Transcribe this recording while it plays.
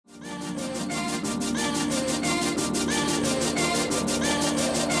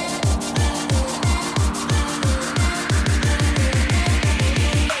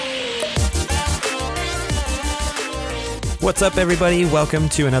What's up, everybody? Welcome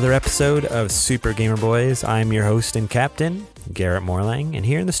to another episode of Super Gamer Boys. I'm your host and captain, Garrett Morlang, and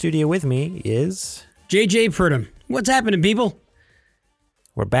here in the studio with me is... JJ Purdom. What's happening, people?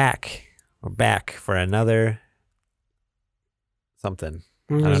 We're back. We're back for another... something.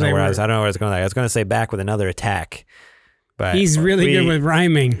 I don't know where I was going. I was going to say back with another attack, but... He's really good with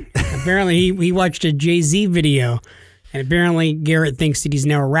rhyming. Apparently, he watched a Jay-Z video, and apparently Garrett thinks that he's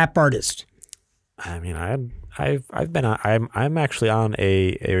now a rap artist. I mean, I'm actually on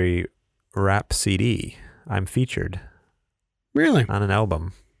a rap CD. I'm featured. Really? On an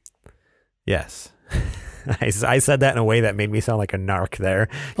album. Yes. I said that in a way that made me sound like a narc there.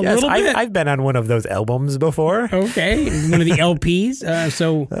 A little bit. I've been on one of those albums before. Okay. One of the LPs.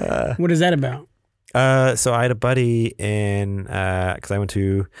 So what is that about? So I had a buddy because I went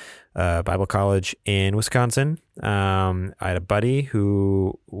to Bible college in Wisconsin. I had a buddy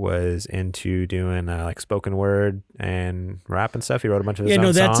who was into doing like spoken word and rap and stuff. He wrote a bunch of his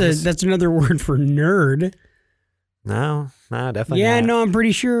own songs. That's another word for nerd. No, definitely not. No, I'm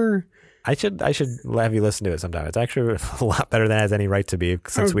pretty sure. I should have you listen to it sometime. It's actually a lot better than it has any right to be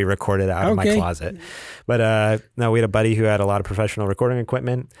since we recorded it out of my closet. But no, we had a buddy who had a lot of professional recording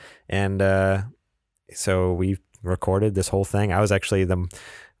equipment, and so we recorded this whole thing. I was actually the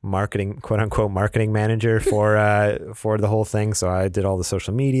quote unquote marketing manager for the whole thing. So I did all the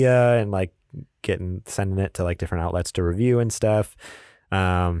social media and like sending it to like different outlets to review and stuff.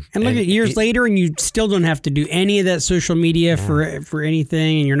 And look at years later, and you still don't have to do any of that social media for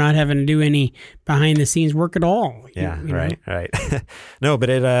anything, and you're not having to do any behind the scenes work at all. Right. No, but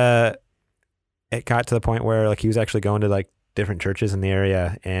it got to the point where like he was actually going to like different churches in the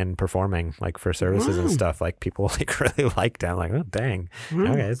area and performing like for services and stuff. Like people like really liked it. I'm like, oh dang,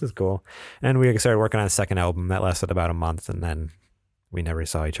 okay, this is cool. And we started working on a second album that lasted about a month, and then we never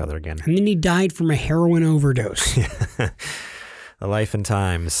saw each other again. And then he died from a heroin overdose. The life and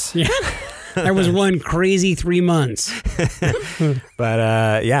times. Yeah. That was one crazy 3 months. But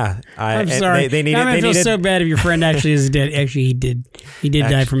I'm sorry. They needed. I feel so bad if your friend actually is dead. Actually, he did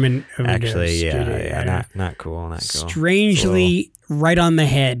die from an overdose. Actually, not cool. Strangely, right on the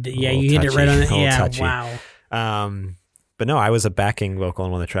head. Yeah, you hit it right on the head. Yeah, touchy. Wow. But no, I was a backing vocal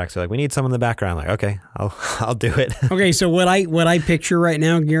on one of the tracks. They're like, we need someone in the background. I'm like, okay, I'll do it. Okay, so what I picture right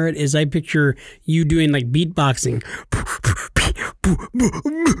now, Garrett, is I picture you doing like beatboxing.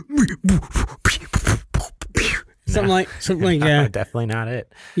 Something like no, definitely not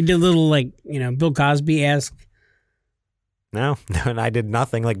it. You did a little like, Bill Cosby-esque. No, and I did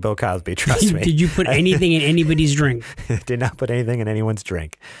nothing like Bill Cosby, trust me. Did you put anything in anybody's drink? Did not put anything in anyone's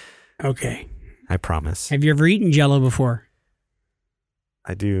drink. Okay. I promise. Have you ever eaten Jell-O before?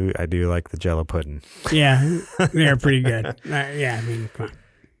 I do like the Jell-O pudding. Yeah, they're pretty good. Come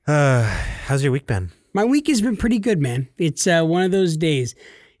on. How's your week been? My week has been pretty good, man. It's one of those days.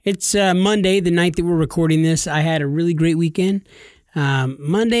 It's Monday, the night that we're recording this. I had a really great weekend.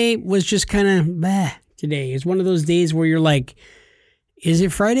 Monday was just kind of today. It's one of those days where you're like, is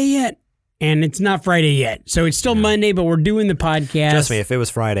it Friday yet? And it's not Friday yet. So it's still Monday, but we're doing the podcast. Trust me, if it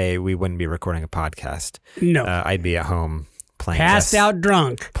was Friday, we wouldn't be recording a podcast. No. I'd be at home playing passed out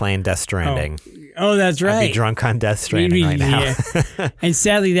drunk. Playing Death Stranding. Oh, that's right. I'd be drunk on Death Stranding right now. Yeah. And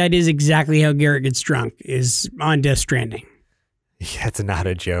sadly, that is exactly how Garrett gets drunk, is on Death Stranding. Yeah, it's not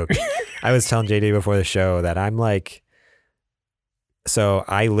a joke. I was telling JD before the show that I'm like, so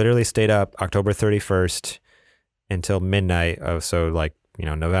I literally stayed up October 31st until midnight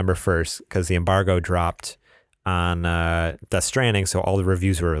November 1st, because the embargo dropped on Death Stranding, so all the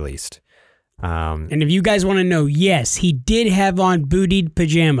reviews were released. And if you guys want to know, yes, he did have on bootied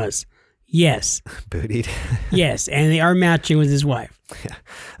pajamas. Yes. Bootied? Yes, and they are matching with his wife. Yeah.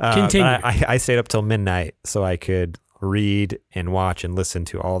 Continue. I stayed up till midnight so I could read and watch and listen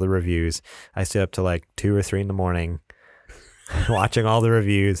to all the reviews. I stayed up till like 2 or 3 in the morning watching all the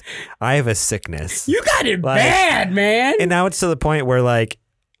reviews. I have a sickness. You got it bad, man. And now it's to the point where like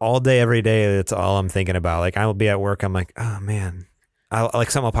all day, every day, that's all I'm thinking about. Like I'll be at work. I'm like, oh man,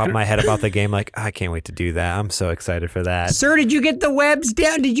 something will pop in my head about the game. Like, I can't wait to do that. I'm so excited for that. Sir, did you get the webs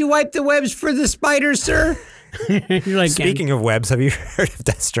down? Did you wipe the webs for the spiders, sir? You're like, speaking of webs, have you heard of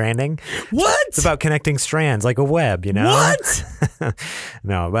Death Stranding? What? It's about connecting strands like a web, What?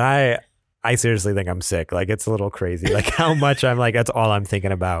 No, but I seriously think I'm sick. Like, it's a little crazy. Like how much I'm like, that's all I'm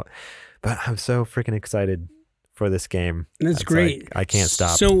thinking about. But I'm so freaking excited for this game. That's great. Like, I can't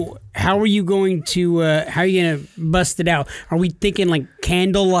stop. So how are you going to bust it out? Are we thinking like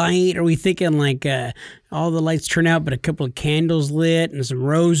candlelight? Are we thinking like all the lights turn out but a couple of candles lit and some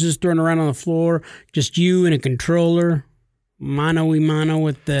roses thrown around on the floor? Just you and a controller? Mano a mano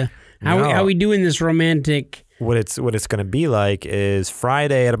with the... How are we doing this romantic what it's going to be like is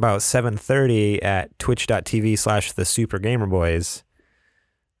Friday at about 7:30 at twitch.tv/the Super Gamer Boys.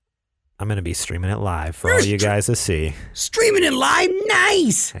 I'm going to be streaming it live for all you guys to see. Streaming it live?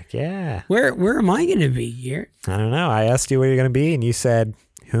 Nice. Heck yeah. Where am I going to be here? I don't know. I asked you where you're going to be, and you said,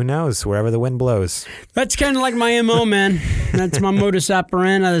 who knows, wherever the wind blows. That's kind of like my MO, man. That's my modus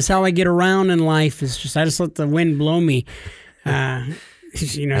operandi. That's how I get around in life. It's just I just let the wind blow me.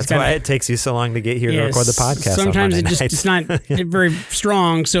 That's why it takes you so long to get here to record the podcast. Sometimes it's not very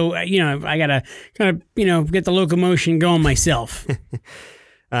strong. So, I got to kind of, get the locomotion going myself.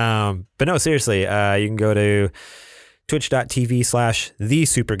 But no, seriously, you can go to twitch.tv/the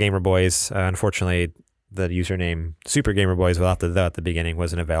Super Gamer Boys. Unfortunately, the username Super Gamer Boys without the at the beginning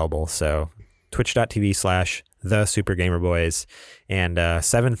wasn't available. So twitch.tv/the Super Gamer Boys, and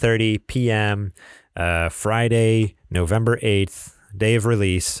 7:30 p.m. Friday, November 8th, day of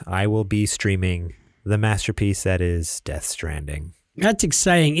release, I will be streaming the masterpiece that is Death Stranding. That's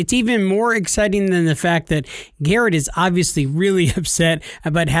exciting. It's even more exciting than the fact that Garrett is obviously really upset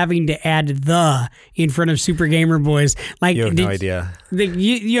about having to add "the" in front of Super Gamer Boys. Like, you have no idea.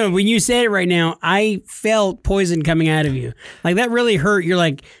 When you say it right now, I felt poison coming out of you. Like, that really hurt. You're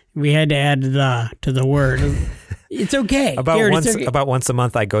like, we had to add "the" to the word. It's okay. About once a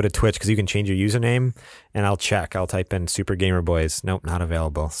month, I go to Twitch because you can change your username, and I'll check. I'll type in Super Gamer Boys. Nope, not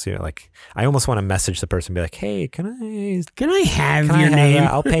available. So I almost want to message the person and be like, "Hey, can I have your name?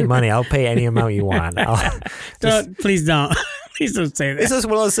 I'll pay money. I'll pay any amount you want." Please don't. Please don't say that. This is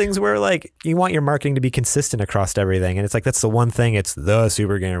one of those things where you want your marketing to be consistent across everything, and it's like that's the one thing. It's the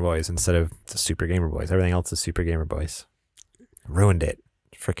Super Gamer Boys instead of the Super Gamer Boys. Everything else is Super Gamer Boys. Ruined it.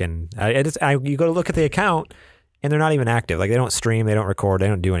 Freaking! You go to look at the account. And they're not even active. Like, they don't stream, they don't record, they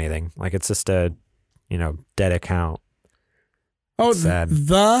don't do anything. Like, it's just a, dead account. Oh,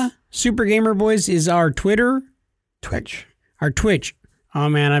 the Super Gamer Boys is our Twitter? Twitch. Our Twitch. Oh,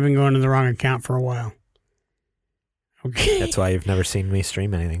 man, I've been going to the wrong account for a while. Okay. That's why you've never seen me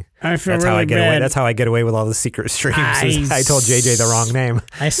stream anything. I feel really bad. Away. That's how I get away with all the secret streams. I told JJ the wrong name.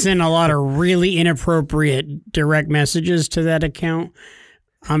 I sent a lot of really inappropriate direct messages to that account.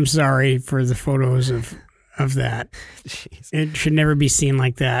 I'm sorry for the photos of that. Jeez. It should never be seen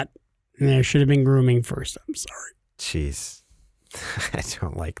like that. There should have been grooming first. I'm sorry. Jeez. I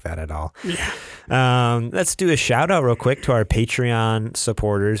don't like that at all. Yeah. Let's do a shout out real quick to our Patreon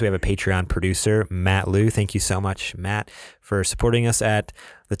supporters. We have a Patreon producer, Matt Liu. Thank you so much, Matt, for supporting us at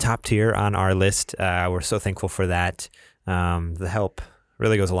the top tier on our list. We're so thankful for that. The help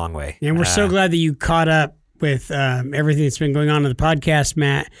really goes a long way. And we're so glad that you caught up with everything that's been going on in the podcast,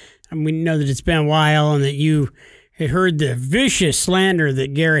 Matt. And we know that it's been a while and that you had heard the vicious slander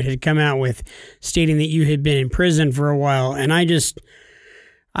that Garrett had come out with, stating that you had been in prison for a while. And I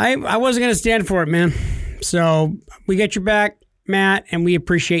wasn't going to stand for it, man. So we got your back, Matt, and we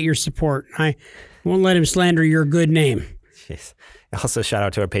appreciate your support. I won't let him slander your good name. Jeez. Also, shout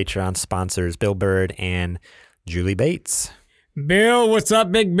out to our Patreon sponsors, Bill Bird and Julie Bates. Bill, what's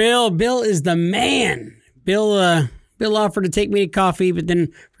up, Big Bill? Bill is the man. Bill offered to take me to coffee, but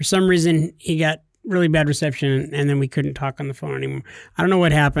then for some reason he got really bad reception, and then we couldn't talk on the phone anymore. I don't know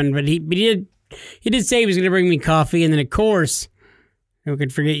what happened, but he did say he was going to bring me coffee, and then of course, who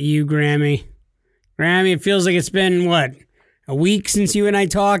could forget you, Grammy? Grammy, it feels like it's been, a week since you and I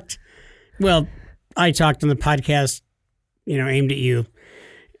talked? Well, I talked on the podcast, aimed at you.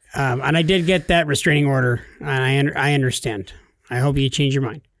 And I did get that restraining order, and I understand. I hope you change your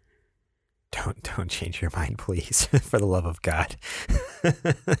mind. Don't change your mind, please, for the love of God.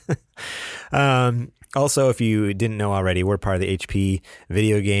 Also, if you didn't know already, we're part of the HP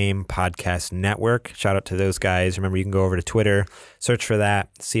Video Game Podcast Network. Shout out to those guys. Remember, you can go over to Twitter, search for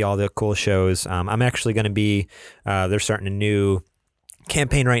that, see all the cool shows. I'm actually going to be, they're starting a new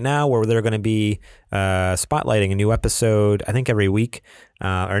campaign right now where they're going to be spotlighting a new episode, I think every week,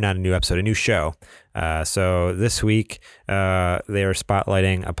 or not a new episode, a new show. So this week, they are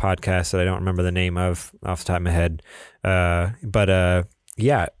spotlighting a podcast that I don't remember the name of off the top of my head. But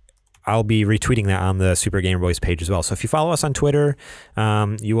I'll be retweeting that on the Super Gamer Boys page as well. So if you follow us on Twitter,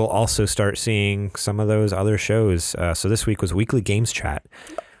 you will also start seeing some of those other shows. So this week was Weekly Games Chat.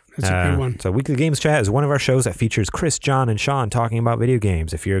 That's a good one. So Weekly Games Chat is one of our shows that features Chris, John, and Sean talking about video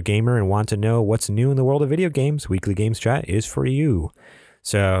games. If you're a gamer and want to know what's new in the world of video games, Weekly Games Chat is for you.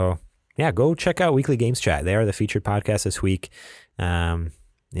 So go check out Weekly Games Chat. They are the featured podcast this week.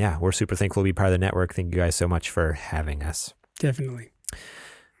 We're super thankful to be part of the network. Thank you guys so much for having us. Definitely.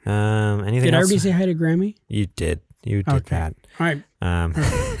 Anything Did else? I already say hi to Grammy? You did. You did that. All right.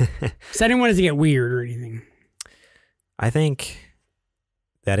 So I didn't want it to get weird or anything. I think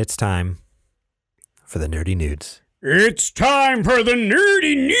that it's time for the nerdy nudes. It's time for the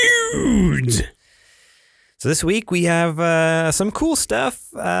nerdy nudes. So this week we have some cool stuff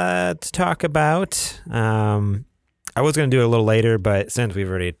to talk about. I was going to do it a little later, but since we've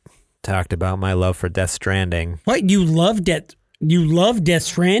already talked about my love for Death Stranding. What? You love Death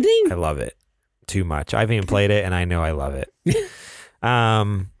Stranding? I love it too much. I've even played it, and I know I love it.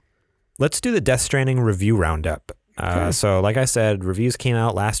 Let's do the Death Stranding review roundup. Okay. So like I said, reviews came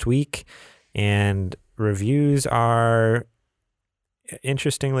out last week, and reviews are,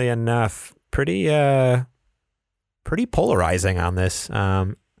 interestingly enough, pretty polarizing on this. I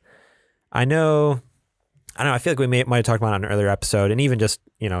feel like we might have talked about it on an earlier episode, and even just,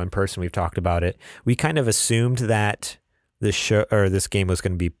 in person, we've talked about it. We kind of assumed that this game was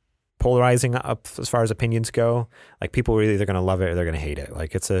going to be polarizing up as far as opinions go. Like, people were either going to love it or they're going to hate it.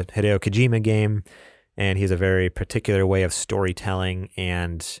 Like, it's a Hideo Kojima game, and he has a very particular way of storytelling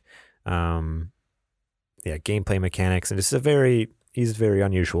and, gameplay mechanics. And he's a very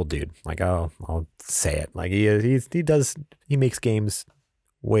unusual dude. Like, I'll say it. Like, he makes games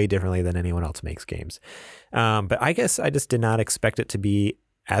way differently than anyone else makes games. But I guess I just did not expect it to be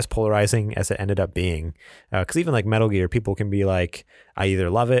as polarizing as it ended up being. Because even like Metal Gear, people can be like, I either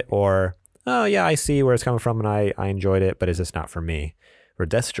love it or, oh yeah, I see where it's coming from and I enjoyed it, but it's just not for me. Where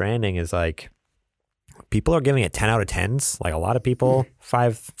Death Stranding is like, people are giving it 10 out of 10s. Like, a lot of people,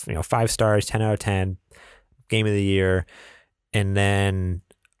 5 stars, 10 out of 10, game of the year. And then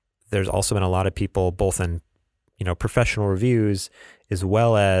there's also been a lot of people, both in, professional reviews, as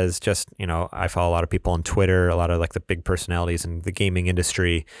well as just, I follow a lot of people on Twitter, a lot of like the big personalities in the gaming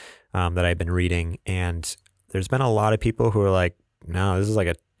industry that I've been reading. And there's been a lot of people who are like, no, this is like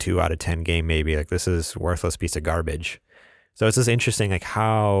a 2 out of 10 game, maybe. Like, this is worthless piece of garbage. So it's just interesting, like,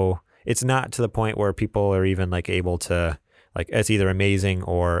 how it's not to the point where people are even like able to, like, it's either amazing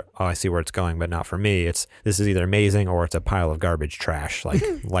or, oh, I see where it's going, but not for me. This is either amazing or it's a pile of garbage trash, like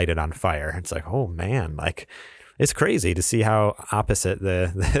lighted on fire. It's like, oh man, like, it's crazy to see how opposite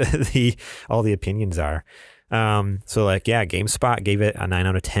the all the opinions are. So like, yeah, GameSpot gave it a 9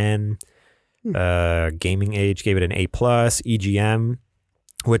 out of 10. Gaming Age gave it an A+. EGM,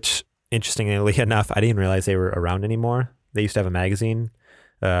 which, interestingly enough, I didn't realize they were around anymore. They used to have a magazine,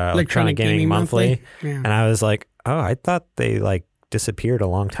 Electronic Gaming Monthly. Yeah. And I was like, oh, I thought they like disappeared a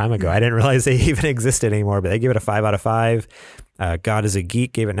long time ago. I didn't realize they even existed anymore, but they gave it a 5 out of 5. God is a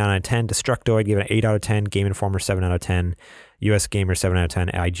Geek gave it 9 out of 10. Destructoid gave it an 8 out of 10. Game Informer 7 out of 10. US Gamer 7 out of 10.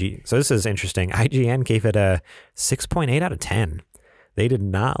 IG. So this is interesting. IGN gave it a 6.8 out of 10. They did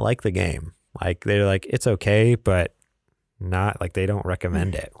not like the game. Like, they're like, it's okay, but not like, they don't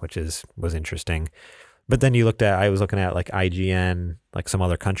recommend it, which was interesting. But then I was looking at like IGN, like some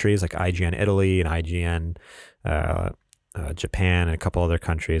other countries, like IGN Italy and IGN Japan and a couple other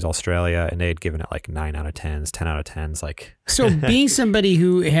countries, Australia, and they had given it like 9 out of 10s, 10 out of 10s. Like, so being somebody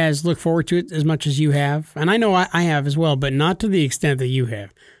who has looked forward to it as much as you have, and I know I have as well, but not to the extent that you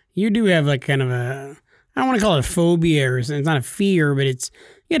have. You do have like kind of I don't want to call it a phobia, or it's not a fear, but it's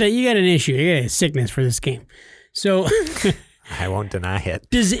you got an issue, you got a sickness for this game. So I won't deny it.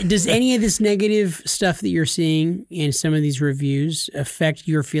 Does any of this negative stuff that you're seeing in some of these reviews affect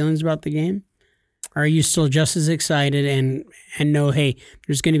your feelings about the game? Or are you still just as excited and know, hey,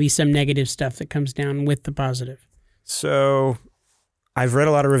 there's going to be some negative stuff that comes down with the positive? So I've read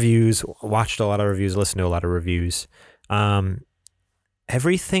a lot of reviews, watched a lot of reviews, listened to a lot of reviews.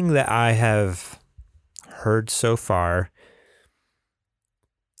 Everything that I have heard so far,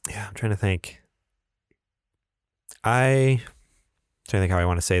 I'm trying to think. I'm trying to think how I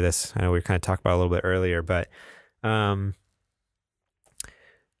want to say this. I know we kind of talked about it a little bit earlier, but a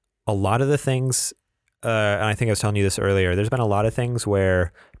lot of the things, and I think I was telling you this earlier, there's been a lot of things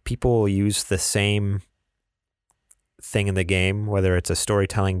where people use the same thing in the game, whether it's a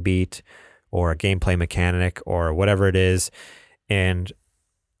storytelling beat or a gameplay mechanic or whatever it is. And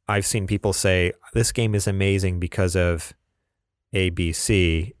I've seen people say, this game is amazing because of A, B,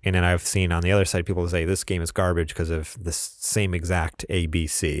 C. And then I've seen on the other side people say, this game is garbage because of the same exact A, B,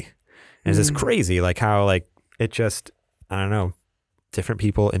 C. And it's just crazy, like how like it just, I don't know, different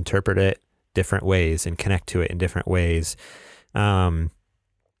people interpret it different ways and connect to it in different ways. And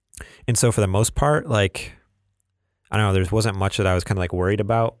so for the most part, like, I don't know, there wasn't much that I was kind of like worried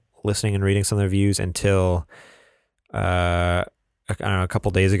about listening and reading some of the reviews until, I don't know, a couple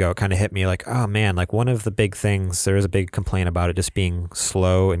days ago, it kind of hit me like, oh man, like one of the big things, there is a big complaint about it just being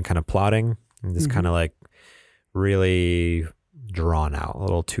slow and kind of plotting and just kind of like really drawn out, a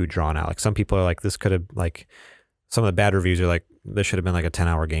little too drawn out. Like some people are like, this could have like, some of the bad reviews are like, this should have been like a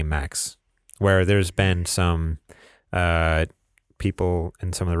 10-hour game max. Where there's been some people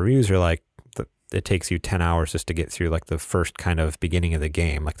and some of the reviews are like, it takes you 10 hours just to get through like the first kind of beginning of the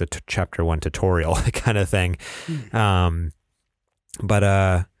game, like the chapter 1 tutorial kind of thing. But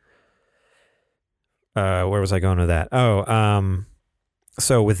where was I going with that?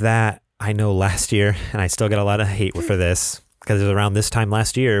 So with that, I know last year, and I still get a lot of hate for this, because it was around this time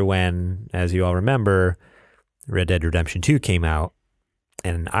last year when, as you all remember, Red Dead Redemption 2 came out,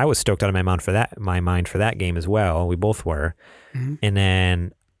 and I was stoked out of my mind for that game as well. We both were. And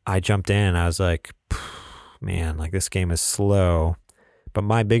then I jumped in and I was like, man, like this game is slow. But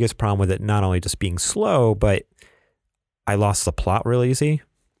my biggest problem with it, not only just being slow, but I lost the plot real easy.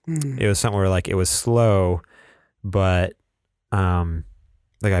 It was something where like it was slow, but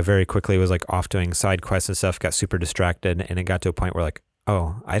like I very quickly was like off doing side quests and stuff, got super distracted, and it got to a point where like,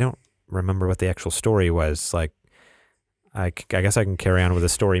 oh, I don't remember what the actual story was. Like, I guess I can carry on with the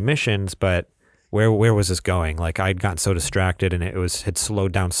story missions, but where was this going? Like I'd gotten so distracted, and had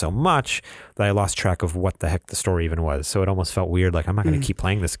slowed down so much that I lost track of what the heck the story even was. So it almost felt weird. Like I'm not going to keep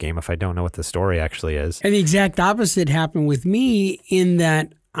playing this game if I don't know what the story actually is. And the exact opposite happened with me, in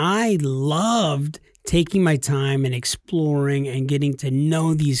that I loved taking my time and exploring and getting to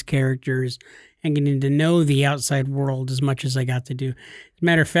know these characters and getting to know the outside world as much as I got to do. As a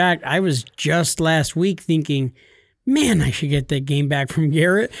matter of fact, I was just last week thinking, man, I should get that game back from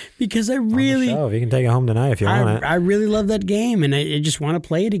Garrett, because I really... You can take it home tonight if you want it. I really love that game, and I just want to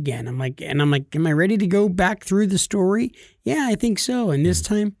play it again. I'm like, am I ready to go back through the story? Yeah, I think so. And this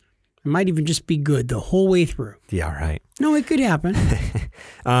time, it might even just be good the whole way through. Yeah, right. No, it could happen.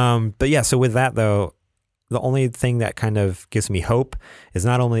 But yeah, so with that though, the only thing that kind of gives me hope is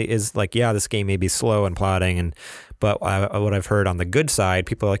not only is like, yeah, this game may be slow and plotting, but what I've heard on the good side,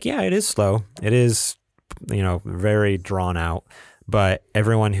 people are like, yeah, it is slow. It is, very drawn out. But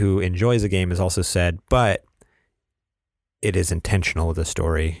everyone who enjoys the game has also said, but it is intentional with the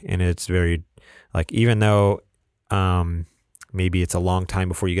story, and it's very like, even though maybe it's a long time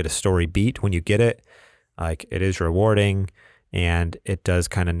before you get a story beat, when you get it, like it is rewarding. And it does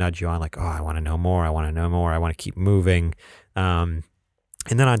kind of nudge you on like, oh, I want to know more. I want to keep moving. And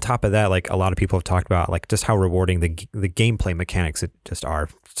then on top of that, like a lot of people have talked about like just how rewarding the gameplay mechanics just are,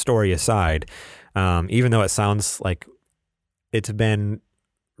 story aside. Even though it sounds like it's been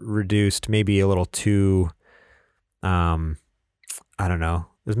reduced maybe a little too, I don't know.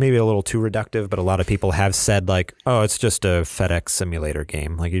 It was maybe a little too reductive, but a lot of people have said like, oh, it's just a FedEx simulator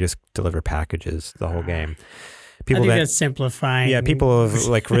game. Like you just deliver packages the whole game. I think that's simplifying. Yeah, people have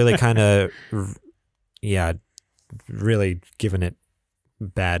like really kind of, really given it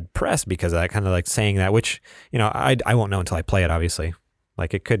bad press because of that, kind of like saying that, which, I won't know until I play it, obviously.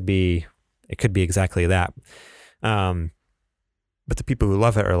 Like it could be exactly that. But the people who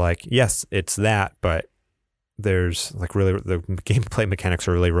love it are like, yes, it's that, but there's like really, the gameplay mechanics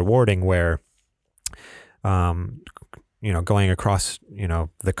are really rewarding where, going across,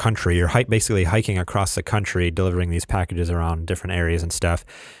 the country, you're basically hiking across the country, delivering these packages around different areas and stuff.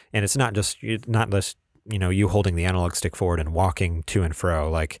 And it's not just you holding the analog stick forward and walking to and fro.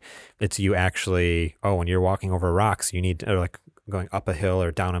 Like it's you actually, when you're walking over rocks, you need, or like going up a hill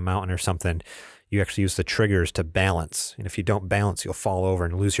or down a mountain or something, you actually use the triggers to balance. And if you don't balance, you'll fall over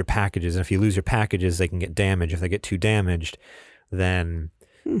and lose your packages. And if you lose your packages, they can get damaged. If they get too damaged, then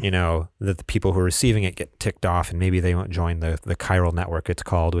that the people who are receiving it get ticked off, and maybe they won't join the chiral network, it's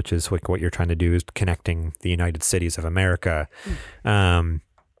called, which is like what you're trying to do is connecting the United Cities of America. Or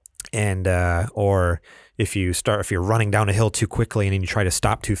if you're running down a hill too quickly and then you try to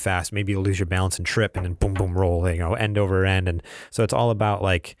stop too fast, maybe you'll lose your balance and trip and then boom, boom, roll, end over end. And so it's all about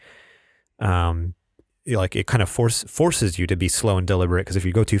like it kind of forces you to be slow and deliberate, because if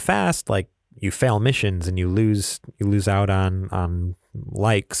you go too fast, like you fail missions and you lose out on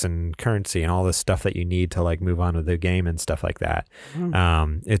likes and currency and all this stuff that you need to like move on with the game and stuff like that.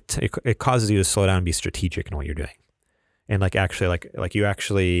 It causes you to slow down and be strategic in what you're doing. And like actually like you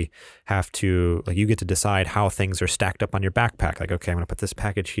actually have to, like you get to decide how things are stacked up on your backpack. Like, okay, I'm going to put this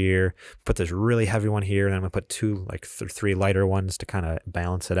package here, put this really heavy one here, and I'm going to put two like three lighter ones to kind of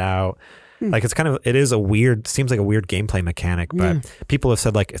balance it out. Like seems like a weird gameplay mechanic, but people have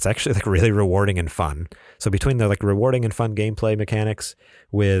said like it's actually like really rewarding and fun. So between the like rewarding and fun gameplay mechanics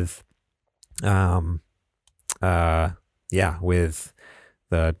with, with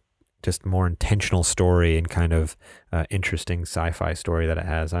the just more intentional story and kind of interesting sci-fi story that it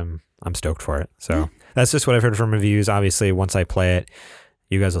has, I'm stoked for it. So that's just what I've heard from reviews. Obviously, once I play it,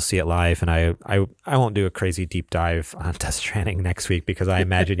 you guys will see it live, and I won't do a crazy deep dive on Death Stranding next week because I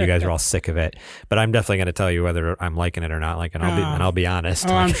imagine you guys are all sick of it. But I'm definitely going to tell you whether I'm liking it or not. Like, and I'll be honest.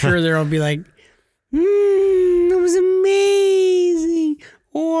 Oh, I'm sure there'll be like, it was amazing,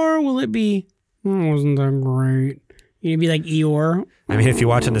 or will it be Wasn't that great? You'd be like Eeyore. I mean, if you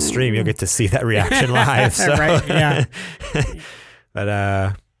watch on the stream, you'll get to see that reaction live. So. Right, yeah.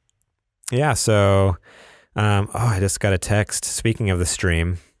 But, yeah, so, I just got a text. Speaking of the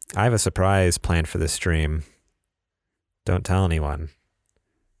stream, I have a surprise planned for this stream. Don't tell anyone.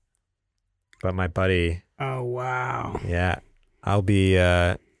 But my buddy. Oh, wow. Yeah. I'll be,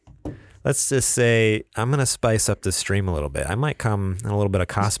 let's just say I'm going to spice up the stream a little bit. I might come in a little bit of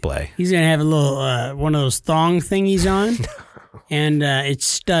cosplay. He's going to have a little, one of those thong thingies on. And it's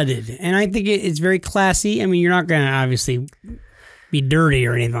studded. And I think it's very classy. I mean, you're not going to obviously be dirty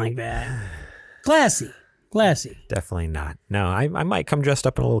or anything like that. Classy. Definitely not. No, I might come dressed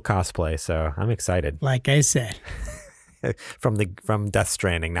up in a little cosplay, so I'm excited. Like I said. from Death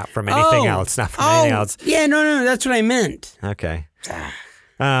Stranding, not from anything else. Not from anything else. Yeah, no, that's what I meant. Okay.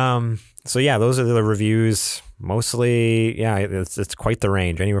 So yeah, those are the reviews. Mostly, yeah, it's quite the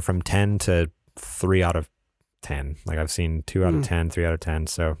range, anywhere from 10 to 3 out of 10. Like I've seen 2 out of 10, 3 out of 10.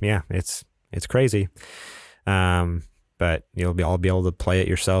 So yeah, it's crazy. But I'll be able to play it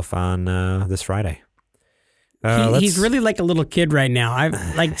yourself on this Friday. He's really like a little kid right now.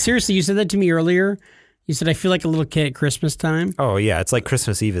 Seriously, you said that to me earlier. You said I feel like a little kid at Christmas time. Oh yeah, it's like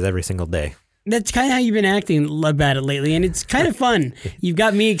Christmas Eve is every single day. That's kind of how you've been acting about it lately, and it's kind of fun. You've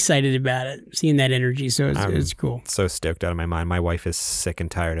got me excited about it, seeing that energy, so it's cool. So stoked out of my mind. My wife is sick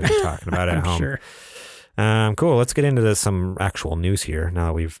and tired of me talking about it at home. Sure. Cool. Let's get into some actual news here. Now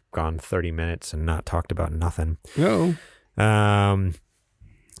that we've gone 30 minutes and not talked about nothing. Oh.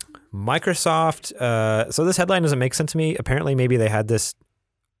 Microsoft. So this headline doesn't make sense to me. Apparently, maybe they had this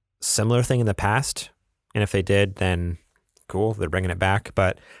similar thing in the past, and if they did, then cool. They're bringing it back.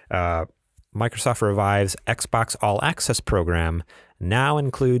 But Microsoft revives Xbox All Access program. Now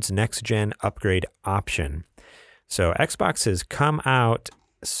includes next-gen upgrade option. So Xbox has come out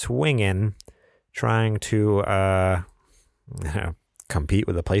swinging, trying to compete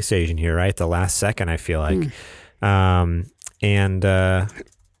with the PlayStation here, right? The last second, I feel like.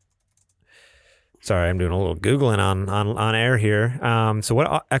 Sorry, I'm doing a little Googling on air here. So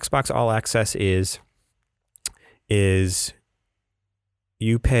what Xbox All Access is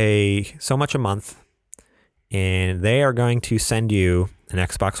you pay so much a month, and they are going to send you an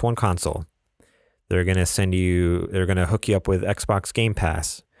Xbox One console. They're going to hook you up with Xbox Game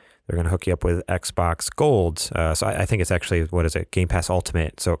Pass. They're going to hook you up with Xbox Gold. So I think it's actually, what is it? Game Pass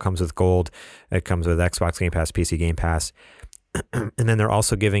Ultimate. So it comes with Gold. It comes with Xbox Game Pass, PC Game Pass. And then they're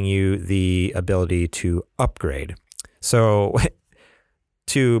also giving you the ability to upgrade. So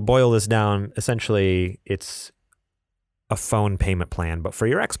to boil this down, essentially it's a phone payment plan, but for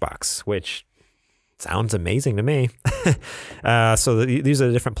your Xbox, which sounds amazing to me. So these are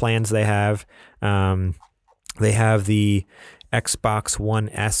the different plans they have. They have the Xbox One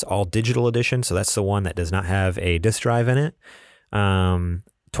S All Digital Edition. So that's the one that does not have a disk drive in it.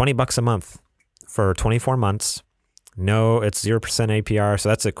 $20 a month for 24 months. No, it's 0% APR. So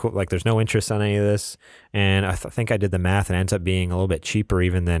that's a cool, like there's no interest on any of this. And I think I did the math and it ends up being a little bit cheaper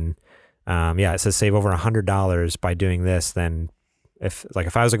even than, it says save over $100 by doing this. Then if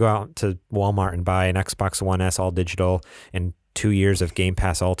I was to go out to Walmart and buy an Xbox One S All Digital and 2 years of Game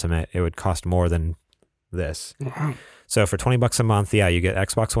Pass Ultimate, it would cost more than this. Wow. So for $20 a month, you get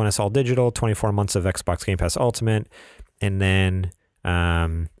Xbox One S All Digital, 24 months of Xbox Game Pass Ultimate, and then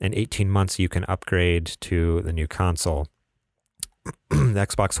in 18 months you can upgrade to the new console. The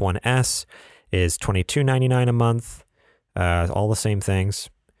Xbox One S is $22.99 a month, all the same things.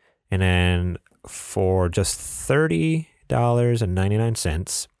 And then for just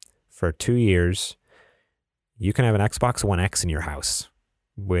 $30.99 for 2 years, you can have an Xbox One X in your house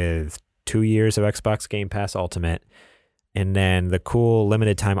with 2 years of Xbox Game Pass Ultimate. And then the cool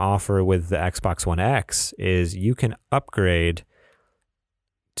limited time offer with the Xbox One X is you can upgrade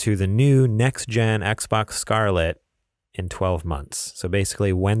to the new next-gen Xbox Scarlett in 12 months. So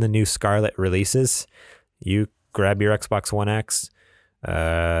basically, when the new Scarlett releases, you grab your Xbox One X,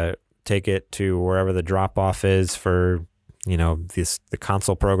 take it to wherever the drop-off is for, the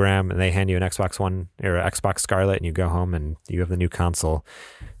console program, and they hand you an Xbox One or Xbox Scarlett, and you go home and you have the new console,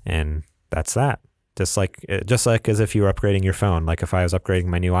 and that's that. Just like as if you were upgrading your phone. Like if I was upgrading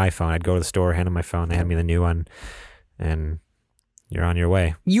my new iPhone, I'd go to the store, hand them my phone, they hand me the new one, and you're on your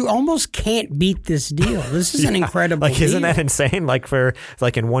way. You almost can't beat this deal. This is an incredible deal. Isn't that insane?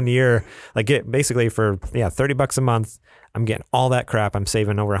 In 1 year, basically for $30 a month, I'm getting all that crap. I'm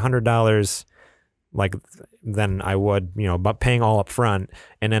saving over $100 than I would, but paying all up front.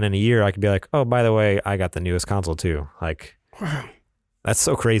 And then in a year I could be like, oh, by the way, I got the newest console too. Wow. That's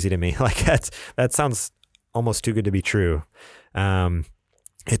so crazy to me. That sounds almost too good to be true.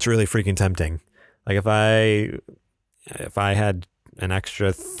 It's really freaking tempting. Like if I had an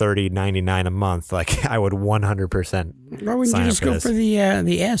extra $30.99 a month, like I would 100%. Why wouldn't you just go for the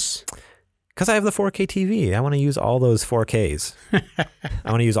S? Because I have the 4K TV. I want to use all those 4Ks. I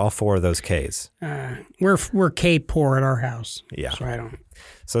want to use all 4 of those Ks. We're K poor at our house. Yeah. So I don't.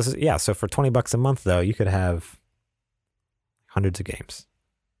 So this is, so for $20 a month though, you could have hundreds of games.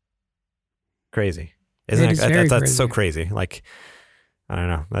 Crazy. Isn't it? That's crazy. So crazy. Like, I don't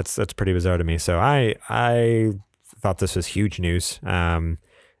know. That's pretty bizarre to me. So I thought this was huge news.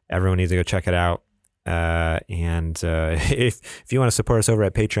 Everyone needs to go check it out. If you want to support us over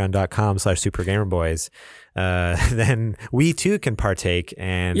at patreon.com/supergamerboys, then we too can partake,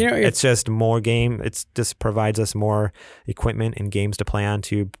 and it's just more game. It's just provides us more equipment and games to play on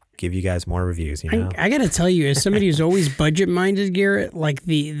to give you guys more reviews. I got to tell you, as somebody who's always budget minded, Garrett, like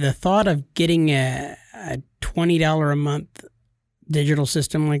the thought of getting a $20 a month digital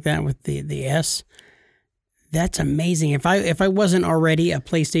system like that with the S. That's amazing. If I wasn't already a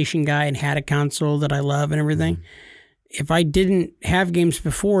PlayStation guy and had a console that I love and everything, if I didn't have games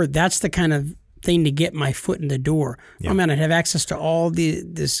before, that's the kind of thing to get my foot in the door. Yeah. Oh man, I'd have access to all the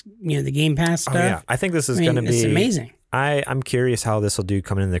Game Pass stuff. Oh, yeah. I think this is going to be amazing. I'm curious how this will do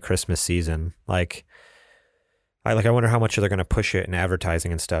coming into the Christmas season. I wonder how much they're going to push it in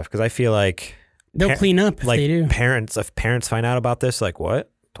advertising and stuff, because I feel like they'll clean up if they do. If parents find out about this, like what,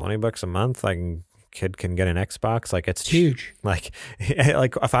 $20 a month, kid can get an Xbox, it's huge. Like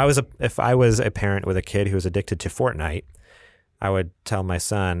if I was a parent with a kid who was addicted to Fortnite, I would tell my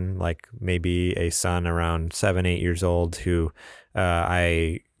son, maybe a son around 7-8 years old who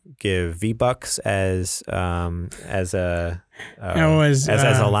I give V-Bucks as allowance.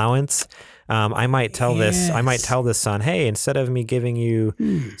 I might tell this son, hey, instead of me giving you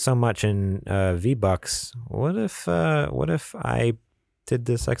so much in V-Bucks, what if I did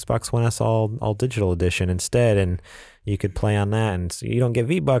this Xbox One S all digital edition instead, and you could play on that, and so you don't get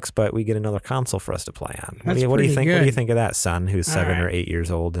V-Bucks, but we get another console for us to play on. What do you think? Good. What do you think of that, son, who's 7 or 8 years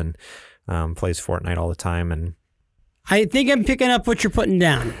old and plays Fortnite all the time? And I think I'm picking up what you're putting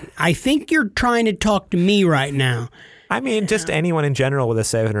down. I think you're trying to talk to me right now. I mean, just anyone in general with a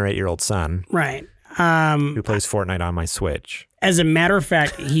 7 or 8 year old son, right? Who plays Fortnite on my Switch. As a matter of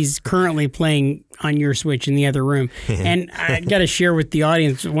fact, he's currently playing on your Switch in the other room. And I got to share with the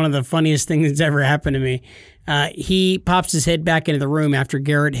audience one of the funniest things that's ever happened to me. He pops his head back into the room after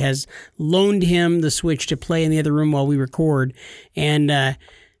Garrett has loaned him the Switch to play in the other room while we record. And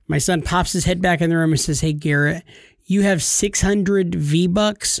my son pops his head back in the room and says, "Hey, Garrett, you have 600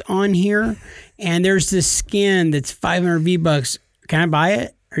 V-Bucks on here, and there's this skin that's 500 V-Bucks. Can I buy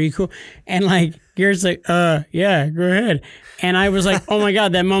it? Are you cool?" And Garrett's like, yeah, go ahead. And I was like, oh my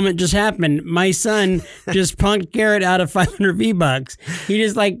God, that moment just happened. My son just punked Garrett out of 500 V-Bucks. He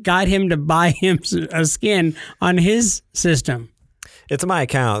just got him to buy him a skin on his system. It's my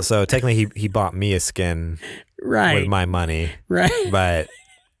account, so technically he bought me a skin with my money. Right. But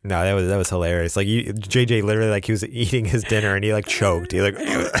no, that was hilarious. JJ literally he was eating his dinner and he choked. He dude,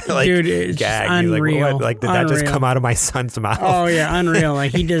 it's gagged. Unreal. What? Did that just come out of my son's mouth? Oh yeah, unreal.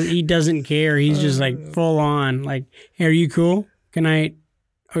 He doesn't care. He's just full on. Hey, are you cool? Can I?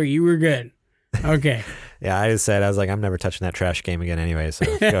 Oh, you were good. Okay. Yeah, I was I'm never touching that trash game again anyway, so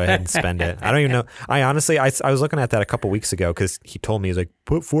go ahead and spend it. I don't even know. I honestly, I was looking at that a couple weeks ago because he told me, he's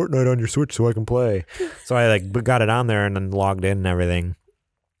put Fortnite on your Switch so I can play. So I got it on there and then logged in and everything.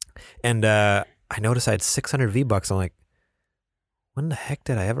 And I noticed I had 600 V-Bucks. I'm like, when the heck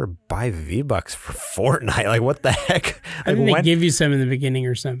did I ever buy V-Bucks for Fortnite? What the heck? I think they give you some in the beginning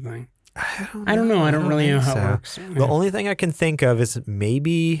or something. I don't know. I don't really know how it works. The only thing I can think of is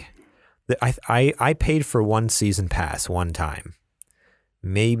maybe I paid for one season pass one time.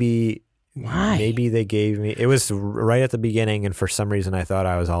 Maybe. Why? Maybe they gave me. It was right at the beginning, and for some reason I thought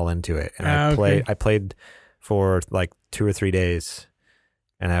I was all into it, and I played for 2 or 3 days.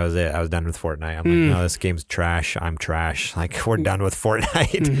 And that was it. I was done with Fortnite. I'm no, this game's trash. I'm trash. We're done with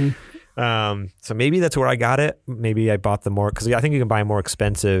Fortnite. Mm-hmm. So maybe that's where I got it. Maybe I bought the more, because I think you can buy a more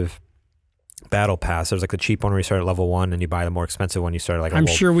expensive battle pass. There's the cheap one where you start at level 1, and you buy the more expensive one. You start at I'm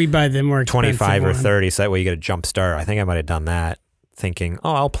sure we buy the more expensive 25 or one. 30. So that way you get a jump start. I think I might have done that, thinking,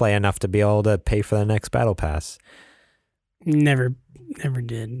 I'll play enough to be able to pay for the next battle pass. Never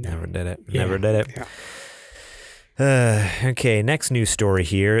did. No. Never did it. Yeah. Never did it. Yeah. Okay, next news story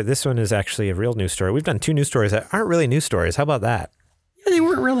here. This one is actually a real news story. We've done 2 news stories that aren't really news stories. How about that? Yeah, they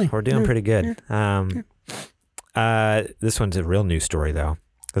weren't really. We're doing pretty good. Yeah. This one's a real news story, though.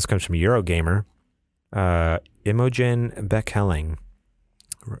 This comes from Eurogamer. Imogen Beckhelling.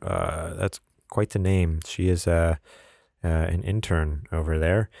 That's quite the name. She is an intern over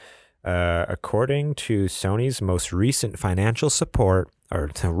there. According to Sony's most recent financial report,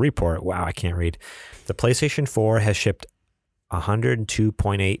 wow, I can't read. The PlayStation 4 has shipped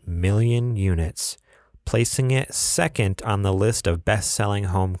 102.8 million units, placing it second on the list of best-selling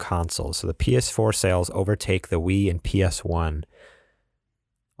home consoles. So the PS4 sales overtake the Wii and PS1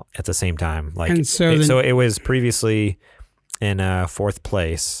 at the same time. So it was previously in fourth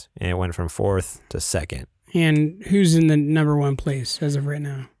place, and it went from fourth to second. And who's in the number one place as of right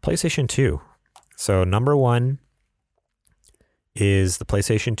now? PlayStation 2. So number one is the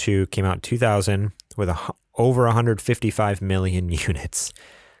PlayStation 2, came out in 2000 with over 155 million units.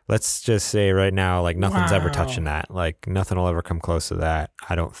 Let's just say right now, like nothing's ever touching that. Like nothing will ever come close to that,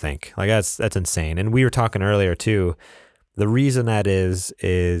 I don't think. Like that's insane. And we were talking earlier too. The reason that is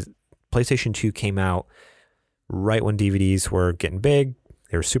PlayStation 2 came out right when DVDs were getting big.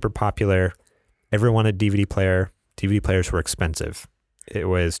 They were super popular. Everyone wanted a DVD player. DVD players were expensive. It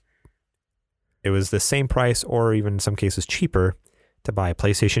was the same price, or even in some cases cheaper, to buy a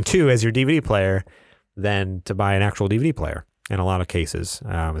PlayStation 2 as your DVD player than to buy an actual DVD player in a lot of cases,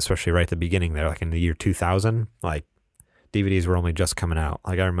 especially right at the beginning there, like in the year 2000, like DVDs were only just coming out.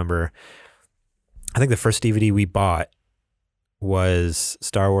 Like I remember, I think the first DVD we bought was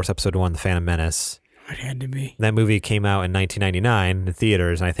Star Wars Episode 1, The Phantom Menace. It had to be. That movie came out in 1999 in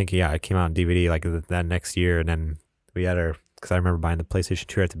theaters, and I think, it came out on DVD like that next year, and then we had because I remember buying the PlayStation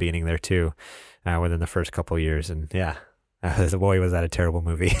 2 at the beginning there too, within the first couple of years, and boy, was that a terrible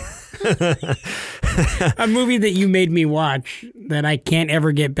movie. A movie that you made me watch that I can't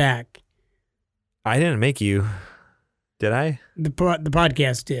ever get back. I didn't make you. Did I? The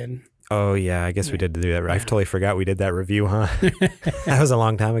podcast did. Oh, yeah. I guess we did do that. I totally forgot we did that review, huh? That was a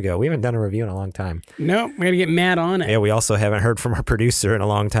long time ago. We haven't done a review in a long time. No, we had to get Matt on it. Yeah, we also haven't heard from our producer in a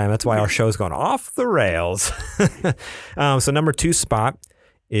long time. That's why our show's gone off the rails. So number 2 spot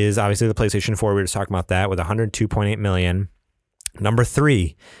is obviously the PlayStation 4. We were just talking about that with 102.8 million. Number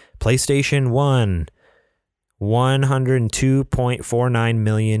 3, PlayStation 1, 102.49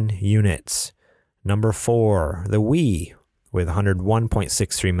 million units. Number 4, the Wii with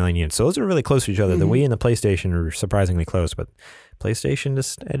 101.63 million units. So those are really close to each other. The Wii and the PlayStation are surprisingly close, but PlayStation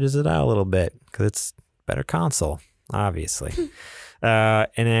just edges it out a little bit because it's a better console, obviously. And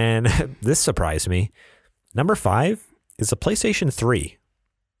then this surprised me. Number 5 is the PlayStation 3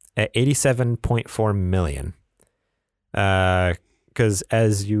 at 87.4 million. Because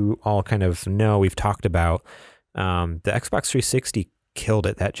as you all kind of know, we've talked about, the Xbox 360 killed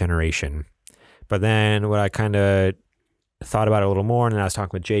it that generation. But then what I kind of thought about it a little more, and I was talking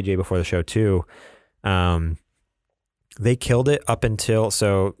with JJ before the show too, they killed it up until,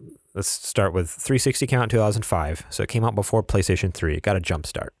 so let's start with 360 came out in 2005. So it came out before PlayStation 3. It got a jump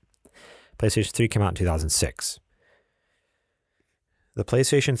start. PlayStation 3 came out in 2006. The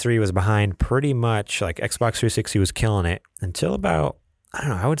PlayStation 3 was behind pretty much, like Xbox 360 was killing it until about, I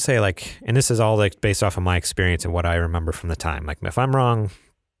don't know, I would say like, and this is all like based off of my experience and what I remember from the time. Like if I'm wrong,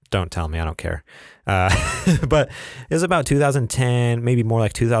 don't tell me, I don't care. But it was about 2010, maybe more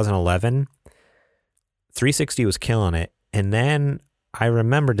like 2011. 360 was killing it. And then I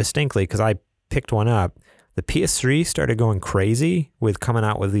remember distinctly, because I picked one up, the PS3 started going crazy with coming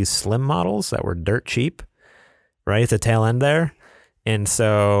out with these slim models that were dirt cheap, right at the tail end there. And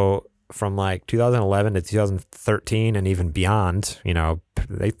so from like 2011 to 2013 and even beyond,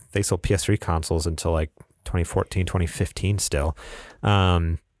 they sold PS3 consoles until like 2014, 2015 still.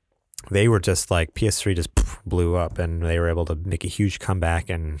 They were just like, PS3 just blew up and they were able to make a huge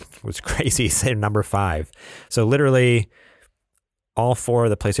comeback and it was crazy. Say number 5. So literally all 4 of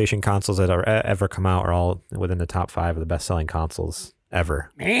the PlayStation consoles that are ever come out are all within the top 5 of the best-selling consoles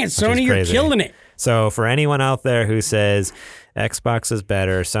ever. Man, Sony, you're killing it. So for anyone out there who says Xbox is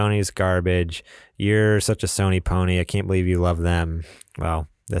better, Sony's garbage, you're such a Sony pony, I can't believe you love them. Well,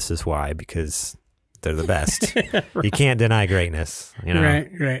 this is why, because they're the best. Right. You can't deny greatness.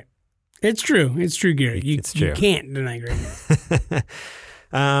 Right. It's true, Gary. It's true. You can't deny greatness.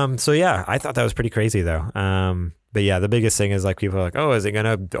 So yeah, I thought that was pretty crazy though. But yeah, the biggest thing is like people are like, oh, is it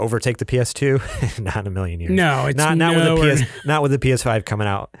going to overtake the PS2? Not in a million years. No, it's not with the PS5 coming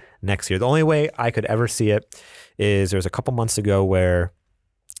out next year. The only way I could ever see it is there was a couple months ago where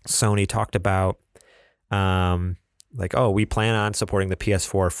Sony talked about like, oh, we plan on supporting the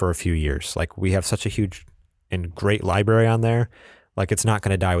PS4 for a few years. Like we have such a huge and great library on there. Like it's not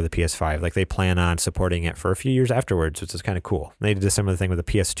going to die with the PS5. Like they plan on supporting it for a few years afterwards, which is kind of cool. They did a similar thing with the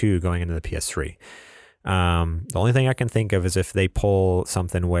PS2 going into the PS3. The only thing I can think of is if they pull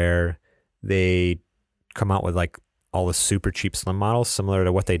something where they come out with like all the super cheap slim models, similar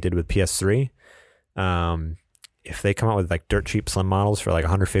to what they did with PS3. if they come out with like dirt cheap slim models for like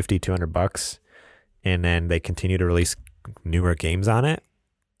 $150, $200, and then they continue to release newer games on it,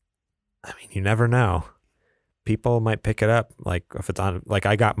 I mean, you never know. People might pick it up. Like if it's on, like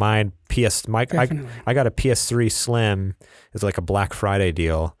I got mine I got a PS3 Slim. It's like a Black Friday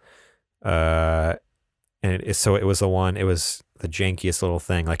deal. And it was the jankiest little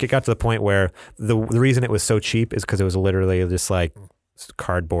thing. Like it got to the point where the reason it was so cheap is because it was literally just like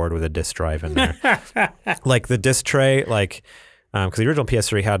cardboard with a disc drive in there. Like the disc tray, like, because the original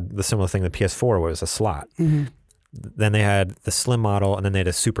PS3 had the similar thing. The PS4 was a slot. Mm-hmm. Then they had the slim model, and then they had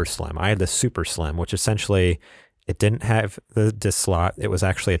a super slim. I had the super slim, which essentially it didn't have the disc slot. It was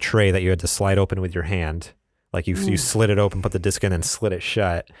actually a tray that you had to slide open with your hand. Like you slid it open, put the disc in, and slid it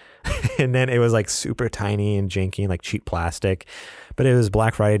shut. And then it was like super tiny and janky and like cheap plastic. But it was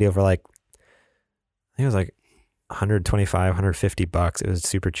Black Friday deal for like, I think it was like $125, $150. It was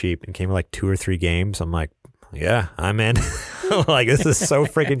super cheap and came with like 2 or 3 games. I'm like, yeah, I'm in. Like, this is so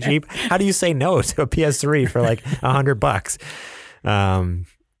freaking cheap. How do you say no to a PS3 for like $100?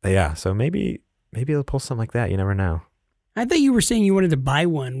 Yeah, so maybe they'll pull something like that. You never know. I thought you were saying you wanted to buy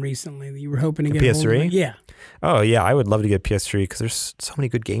one recently, that you were hoping to get a PS3? Yeah. Oh, yeah, I would love to get a PS3 because there's so many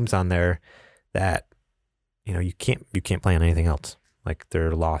good games on there that, you know, you can't play on anything else. Like,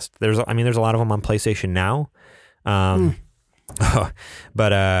 they're lost. There's a lot of them on PlayStation Now.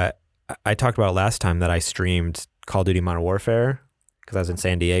 But I talked about last time that I streamed Call of Duty Modern Warfare because I was in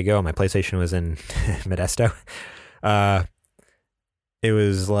San Diego and my PlayStation was in Modesto. It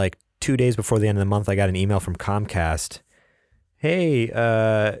was like 2 days before the end of the month, I got an email from Comcast.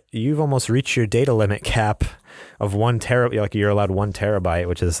 Hey, you've almost reached your data limit cap of 1 terabyte. Like you're allowed 1 terabyte,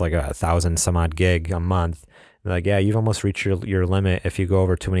 which is like 1,000 some odd gig a month. They're like, yeah, you've almost reached your limit. If you go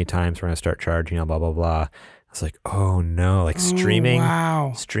over too many times, we're going to start charging you, blah, blah, blah. I was like, oh no, like streaming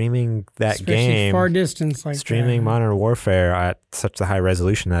that especially game. Far distance like streaming that. Modern Warfare at such a high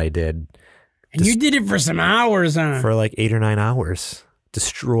resolution that I did. And you did it for some hours, huh? For like 8 or 9 hours.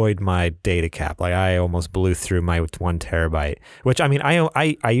 Destroyed my data cap. Like I almost blew through my 1 terabyte, which I mean,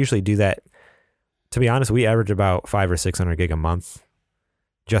 I usually do that. To be honest, we average about 500 or 600 gig a month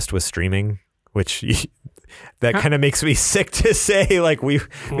just with streaming, which that kind of makes me sick to say. Like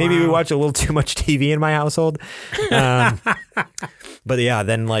maybe we watch a little too much TV in my household. But yeah,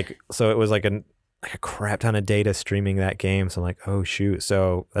 then like, so it was like a crap ton of data streaming that game. So I'm like, oh shoot.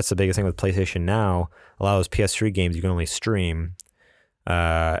 So that's the biggest thing with PlayStation Now. A lot of those PS3 games you can only stream.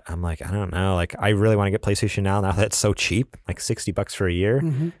 I'm like, I don't know. Like, I really want to get PlayStation Now that it's so cheap, like $60 for a year.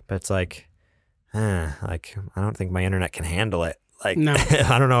 Mm-hmm. But it's like, like I don't think my internet can handle it. Like, no.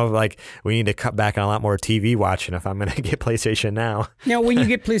 I don't know. Like, we need to cut back on a lot more TV watching if I'm going to get PlayStation Now. Now, when you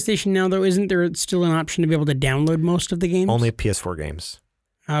get PlayStation Now, though, isn't there still an option to be able to download most of the games? Only PS4 games.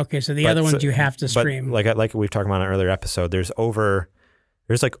 Okay, so the other ones you have to stream. But like we've talked about in an earlier episode, there's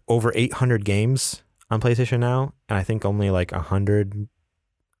like over 800 games on PlayStation Now, and I think only like 100,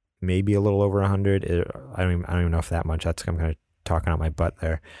 maybe a little over 100. I don't even know if that much. I'm kind of talking out my butt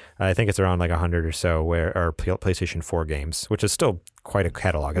there. I think it's around like 100 or so are PlayStation 4 games, which is still quite a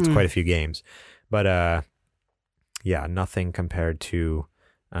catalog. It's quite a few games, but yeah, nothing compared to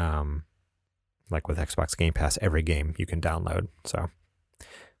like with Xbox Game Pass, every game you can download. So,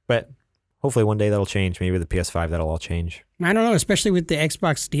 but hopefully one day that'll change. Maybe with the PS5 that'll all change. I don't know, especially with the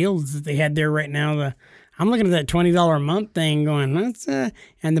Xbox deals that they had there right now. I'm looking at that $20 a month thing going,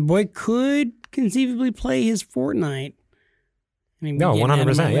 and the boy could conceivably play his Fortnite. No,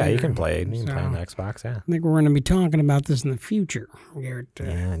 100%. Yeah, you can play. You can play on the Xbox, yeah. I think we're going to be talking about this in the future.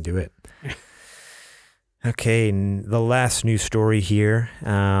 Yeah, do it. Okay, the last news story here.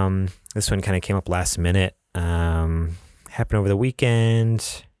 This one kind of came up last minute. Happened over the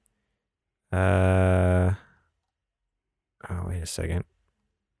weekend. Oh, wait a second.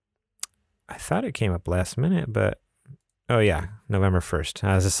 I thought it came up last minute, but oh yeah, November 1st.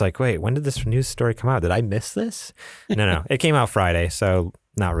 I was just like, wait, when did this news story come out? Did I miss this? No, it came out Friday, so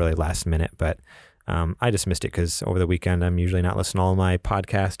not really last minute, but I just missed it because over the weekend I'm usually not listening to all my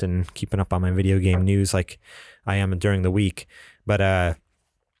podcast and keeping up on my video game news like I am during the week. But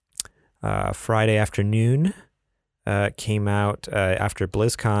Friday afternoon came out after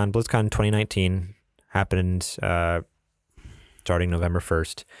BlizzCon. BlizzCon 2019 happened starting November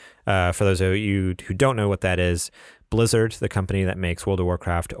 1st. For those of you who don't know what that is, Blizzard, the company that makes World of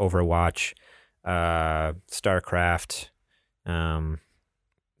Warcraft, Overwatch, StarCraft,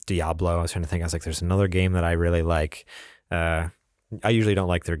 Diablo. I was trying to think. I was like, there's another game that I really like. I usually don't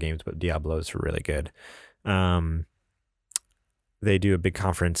like their games, but Diablo is really good. they do a big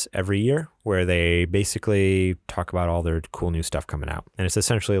conference every year where they basically talk about all their cool new stuff coming out. And it's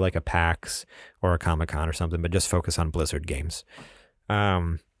essentially like a PAX or a Comic-Con or something, but just focus on Blizzard games.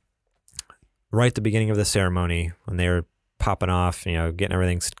 Right at the beginning of the ceremony, when they were popping off, getting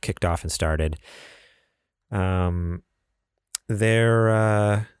everything kicked off and started, Blizzard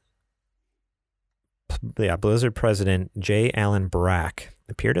president J. Allen Brack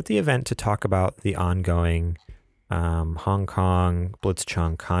appeared at the event to talk about the ongoing Hong Kong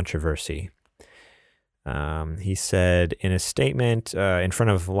Blitzchung controversy. He said in a statement in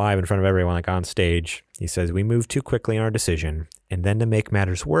front of everyone, like on stage, he says, "We moved too quickly in our decision, and then to make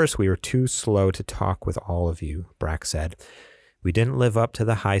matters worse, we were too slow to talk with all of you," Brack said. "We didn't live up to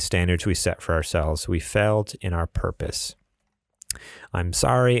the high standards we set for ourselves. We failed in our purpose. I'm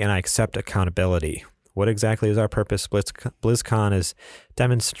sorry, and I accept accountability. What exactly is our purpose? BlizzCon is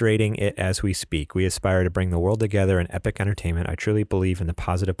demonstrating it as we speak. We aspire to bring the world together in epic entertainment. I truly believe in the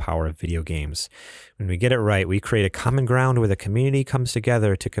positive power of video games. When we get it right, we create a common ground where the community comes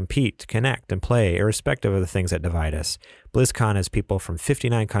together to compete, connect, and play, irrespective of the things that divide us. BlizzCon has people from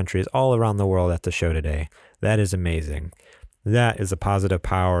 59 countries all around the world at the show today. That is amazing. That is the positive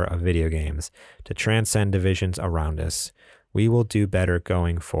power of video games, to transcend divisions around us. We will do better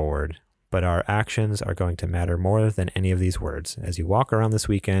going forward. But our actions are going to matter more than any of these words. As you walk around this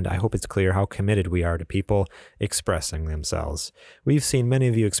weekend, I hope it's clear how committed we are to people expressing themselves. We've seen many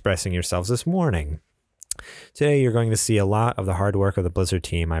of you expressing yourselves this morning. Today, you're going to see a lot of the hard work of the Blizzard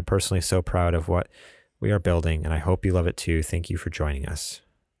team. I'm personally so proud of what we are building, and I hope you love it too. Thank you for joining us."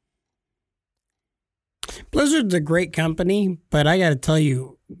 Blizzard's a great company, but I got to tell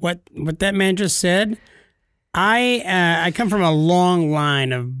you, what that man just said, I come from a long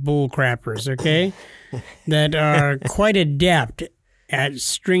line of bull crappers, okay, that are quite adept at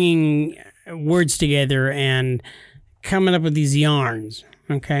stringing words together and coming up with these yarns,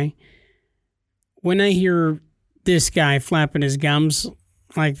 okay? When I hear this guy flapping his gums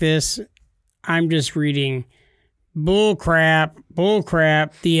like this, I'm just reading bull crap.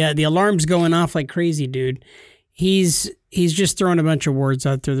 The alarm's going off like crazy, dude. He's just throwing a bunch of words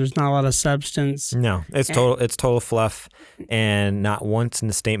out there. There's not a lot of substance. No, it's total fluff. And not once in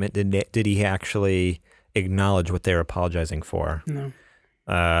the statement did he actually acknowledge what they're apologizing for. No.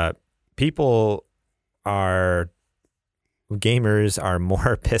 Gamers are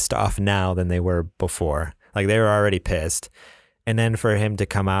more pissed off now than they were before. Like, they were already pissed. And then for him to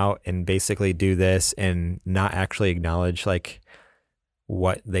come out and basically do this and not actually acknowledge like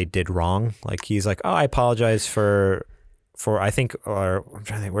what they did wrong. Like, he's like, "Oh, I apologize for I think," or I'm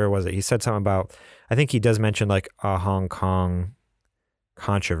trying to think, where was it? He said something about, I think he does mention like a Hong Kong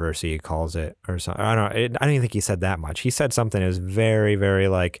controversy, he calls it, or something. I don't even think he said that much. He said something that was very, very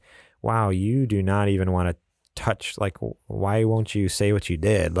like, wow, you do not even want to touch, like, why won't you say what you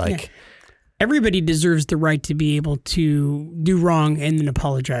did? Like, everybody deserves the right to be able to do wrong and then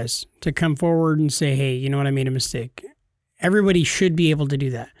apologize, to come forward and say, "Hey, you know what, I made a mistake." Everybody should be able to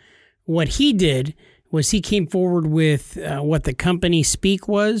do that. What he did was he came forward with what the company speak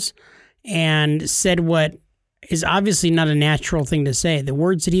was and said what is obviously not a natural thing to say. The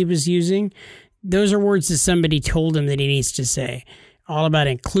words that he was using, those are words that somebody told him that he needs to say. All about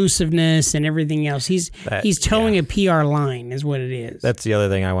inclusiveness and everything else. He's towing a PR line is what it is. That's the other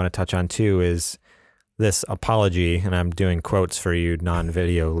thing I want to touch on too, is this apology, and I'm doing quotes for you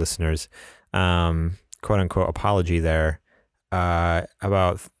non-video listeners, quote unquote apology there.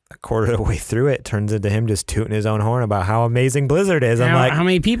 About a quarter of the way through it, turns into him just tooting his own horn about how amazing Blizzard is. I'm like, how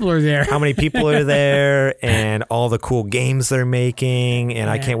many people are there? How many people are there, and all the cool games they're making, and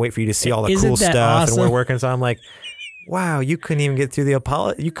I can't wait for you to see all the cool stuff. Awesome? And we're working, so I'm like, wow, you couldn't even get through the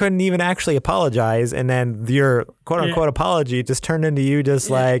apology. You couldn't even actually apologize, and then your quote unquote apology just turned into you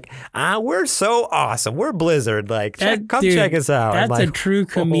just like, we're so awesome. We're Blizzard. Like, come check us out. That's like, a true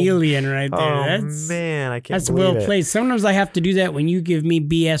chameleon right there. Oh man, I can't. That's well played. Sometimes I have to do that when you give me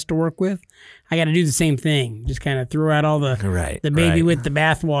BS to work with. I got to do the same thing. Just kind of throw out all the baby with the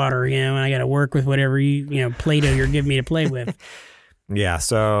bathwater, and I got to work with whatever Play-Doh you're giving me to play with. Yeah.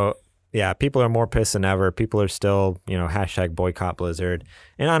 So. Yeah, people are more pissed than ever. People are still, hashtag boycott Blizzard.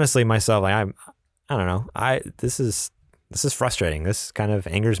 And honestly, myself, like, I don't know. This is frustrating. This kind of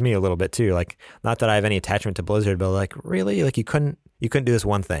angers me a little bit too. Like, not that I have any attachment to Blizzard, but like, really, like, you couldn't do this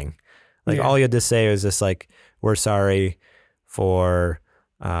one thing. Like, all you had to say was just like, "We're sorry for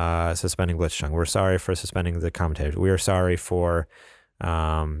suspending Blitzchung. We're sorry for suspending the commentators. We are sorry for."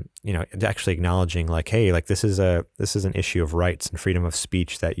 Actually acknowledging like, hey, like, this is an issue of rights and freedom of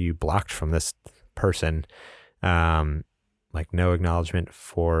speech that you blocked from this person. Like, no acknowledgement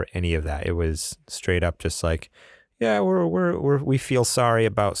for any of that. It was straight up just like, yeah, we feel sorry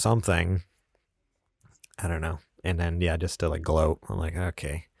about something. I don't know. And then, yeah, just to like gloat. I'm like,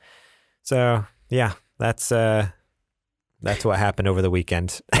 okay. So, yeah, that's what happened over the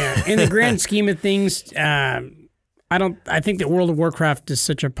weekend. Yeah, in the grand scheme of things, I think that World of Warcraft is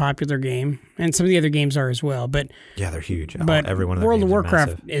such a popular game, and some of the other games are as well. But yeah, they're huge. But every one of World of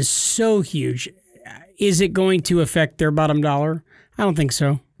Warcraft is so huge. Is it going to affect their bottom dollar? I don't think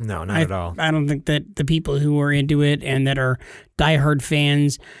so. No, not at all. I don't think that the people who are into it and that are diehard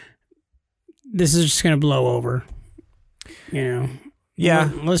fans, this is just going to blow over. You know. Yeah.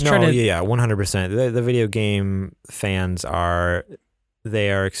 Let's try to. Yeah, 100%. The video game fans are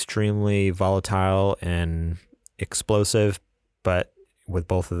extremely volatile and explosive, but with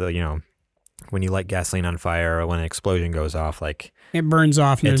both of the, when you light gasoline on fire or when an explosion goes off, like it burns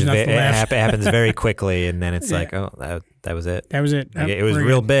off and there's nothing left. It happens very quickly, and then it's like, oh, that was it. That was it. Like it was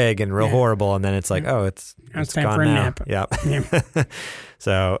real big and real horrible, and then it's like, oh, it's time gone for a now. nap. Yep.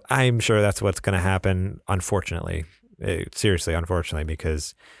 So I'm sure that's what's going to happen. Unfortunately, seriously, unfortunately,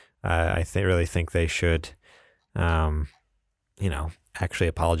 because I really think they should, actually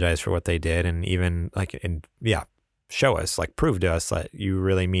apologize for what they did, and even show us, like, prove to us that you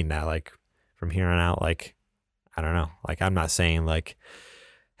really mean that. Like, from here on out, like, I don't know. Like, I'm not saying, like,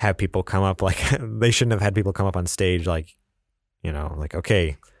 have people come up, like, they shouldn't have had people come up on stage, like, like,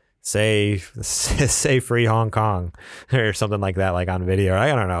 okay, say free Hong Kong or something like that, like on video. I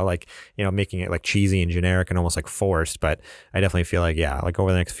don't know, like, making it like cheesy and generic and almost like forced. But I definitely feel like, yeah, like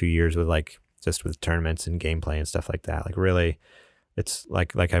over the next few years with like, just with tournaments and gameplay and stuff like that, like really, it's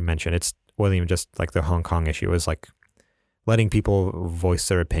like I mentioned, it wasn't even just like the Hong Kong issue. It was like letting people voice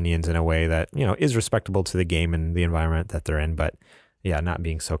their opinions in a way that, is respectable to the game and the environment that they're in. But yeah, not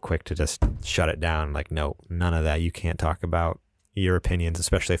being so quick to just shut it down. Like, no, none of that. You can't talk about your opinions,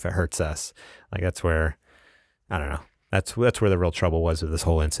 especially if it hurts us. Like, that's where, I don't know. That's where the real trouble was with this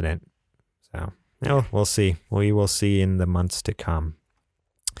whole incident. So, we'll see. We will see in the months to come.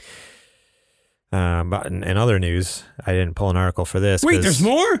 But in other news, I didn't pull an article for this. Wait, there's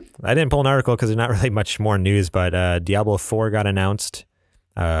more? I didn't pull an article because there's not really much more news, but Diablo 4 got announced.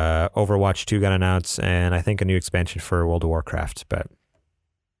 Overwatch 2 got announced, and I think a new expansion for World of Warcraft. But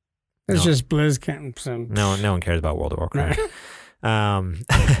it's just BlizzCon. So. No one cares about World of Warcraft.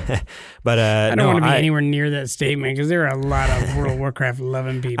 But I don't want to be anywhere near that statement because there are a lot of World of Warcraft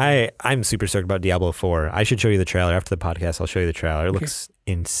loving people. I'm super stoked about Diablo 4. I should show you the trailer after the podcast. I'll show you the trailer. It looks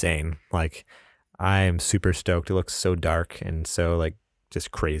insane. Like, I am super stoked. It looks so dark and so like just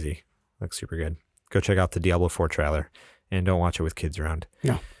crazy. It looks super good. Go check out the Diablo 4 trailer, and don't watch it with kids around.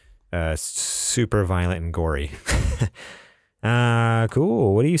 No. Super violent and gory.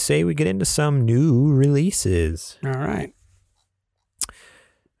 Cool. What do you say we get into some new releases? All right.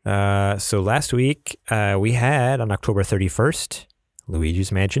 So last week we had, on October 31st,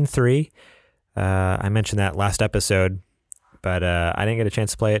 Luigi's Mansion 3. I mentioned that last episode, but I didn't get a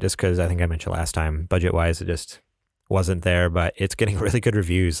chance to play it just because I think I mentioned last time, budget-wise, it just wasn't there, but it's getting really good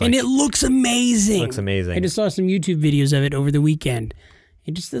reviews. And it looks amazing. It looks amazing. I just saw some YouTube videos of it over the weekend.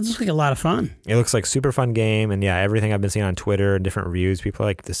 It looks like a lot of fun. It looks like super fun game, and yeah, everything I've been seeing on Twitter, different reviews, people are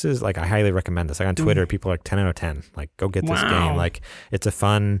like, this is like, I highly recommend this. Like on Twitter, people are like 10 out of 10. Like, go get this game. Like, it's a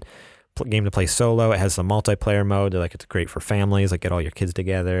fun game to play solo. It has some multiplayer mode. They're like, it's great for families. Like, get all your kids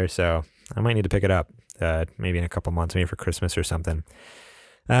together. So I might need to pick it up maybe in a couple months, maybe for Christmas or something.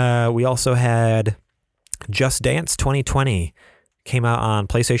 We also had Just Dance 2020. Came out on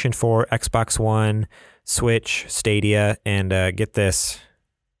PlayStation 4, Xbox One, Switch, Stadia, and get this,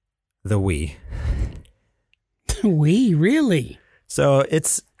 the Wii. Wii, really? So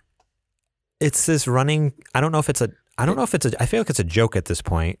it's this running. I don't know if it's a. I feel like it's a joke at this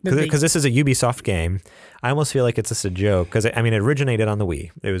point because this is a Ubisoft game. I almost feel like it's just a joke because it originated on the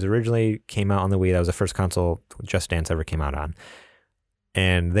Wii. It was originally came out on the Wii. That was the first console Just Dance ever came out on,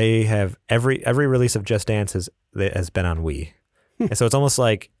 and they have every release of Just Dance has been on Wii, and so it's almost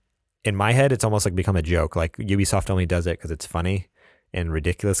like, in my head, it's almost like become a joke. Like Ubisoft only does it because it's funny and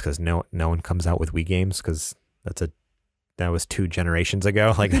ridiculous because no one comes out with Wii games because that was 2 generations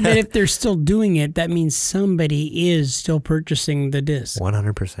ago. Like, but if they're still doing it, that means somebody is still purchasing the disc.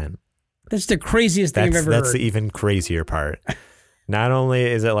 100%. That's the craziest thing I've ever heard. That's the even crazier part. Not only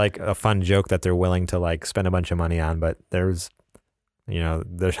is it like a fun joke that they're willing to like spend a bunch of money on, but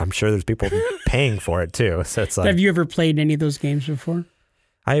I'm sure there's people paying for it too. So it's like, have you ever played any of those games before?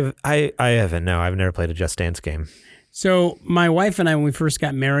 I haven't. No, I've never played a Just Dance game. So my wife and I, when we first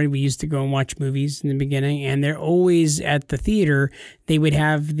got married, we used to go and watch movies in the beginning, and they're always at the theater. They would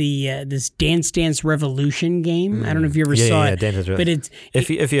have the this Dance Dance Revolution game. I don't know if you ever saw it, but if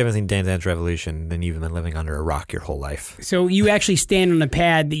you haven't seen Dance Dance Revolution, then you've been living under a rock your whole life. So you actually stand on a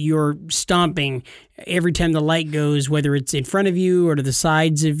pad that you're stomping every time the light goes, whether it's in front of you or to the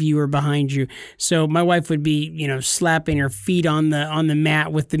sides of you or behind you. So my wife would be, slapping her feet on the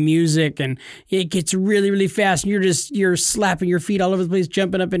mat with the music, and it gets really, really fast, and you're slapping your feet all over the place,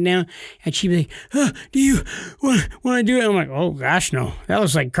 jumping up and down, and she'd be like, do you want to do it? I'm like, oh gosh, no, that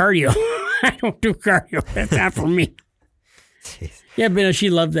looks like cardio. I don't do cardio. That's not for me. Jeez. Yeah, but she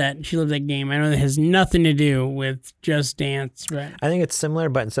loved that. She loved that game. I know it has nothing to do with Just Dance, but I think it's similar,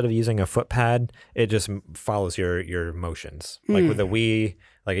 but instead of using a foot pad, it just follows your motions. Like with the Wii,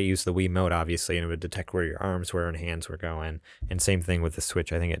 like it used the Wii mode, obviously, and it would detect where your arms were and hands were going. And same thing with the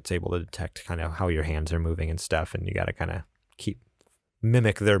Switch. I think it's able to detect kind of how your hands are moving and stuff, and you got to kind of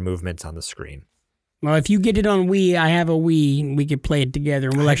mimic their movements on the screen. Well, if you get it on Wii, I have a Wii, and we could play it together,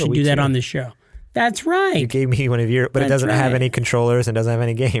 and we'll actually do that on the show. That's right. You gave me one of your, but it doesn't have any controllers and doesn't have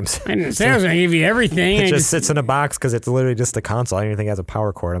any games. I didn't say I was going to give you everything. It just sits in a box because it's literally just a console. I don't even think it has a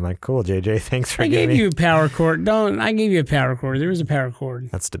power cord. I'm like, cool, JJ, thanks for giving me. I gave you a power cord. I gave you a power cord. There was a power cord.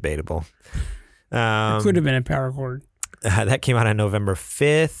 That's debatable. It could have been a power cord. That came out on November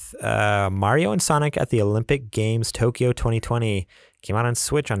 5th. Mario and Sonic at the Olympic Games Tokyo 2020 came out on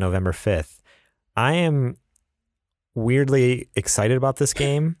Switch on November 5th. I am weirdly excited about this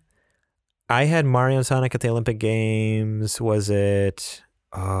game. I had Mario and Sonic at the Olympic Games. Was it?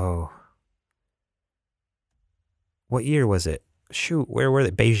 Oh. What year was it? Shoot, where were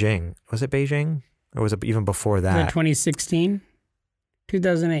they? Beijing. Was it Beijing? Or was it even before that? 2016?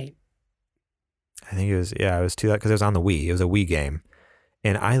 2008. I think it was, it was because it was on the Wii. It was a Wii game.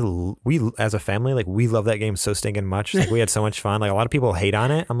 And we as a family, like, we love that game so stinking much. Like, we had so much fun. Like, a lot of people hate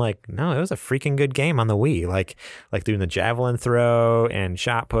on it. I'm like, no, it was a freaking good game on the Wii. Like doing the javelin throw and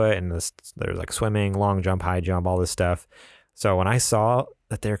shot put, and there's like swimming, long jump, high jump, all this stuff. So when I saw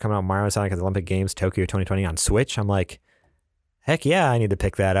that they were coming out Mario and Sonic at the Olympic Games Tokyo 2020 on Switch, I'm like, heck yeah, I need to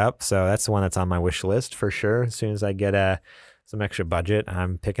pick that up. So that's the one that's on my wish list for sure. As soon as I get some extra budget,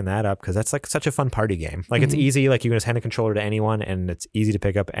 I'm picking that up because that's like such a fun party game. Like, it's easy. Like, you can just hand a controller to anyone and it's easy to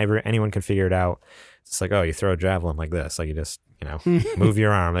pick up. Anyone can figure it out. It's like, oh, you throw a javelin like this. Like, you just, move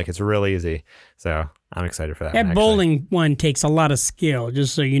your arm. Like, it's real easy. So I'm excited for that. That bowling one takes a lot of skill,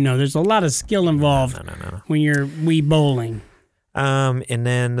 just so you know. There's a lot of skill involved when you're Wii bowling. And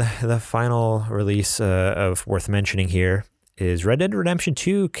then the final release of worth mentioning here is Red Dead Redemption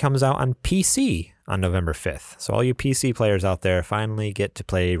 2 comes out on PC on November 5th. So all you PC players out there finally get to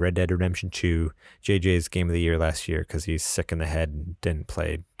play Red Dead Redemption 2, JJ's game of the year last year, because he's sick in the head and didn't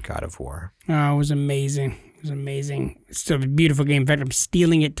play God of War. Oh, it was amazing. It was amazing. It's still a beautiful game. In fact, I'm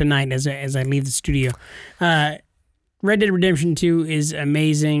stealing it tonight as I leave the studio. Red Dead Redemption 2 is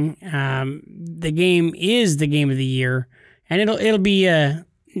amazing. The game is the game of the year, and it'll be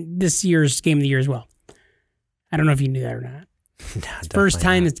this year's game of the year as well. I don't know if you knew that or not. No, first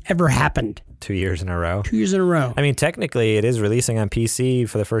time it's ever happened. 2 years in a row. 2 years in a row. I mean, technically, it is releasing on PC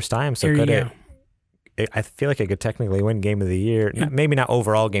for the first time. So I feel like it could technically win Game of the Year. Maybe not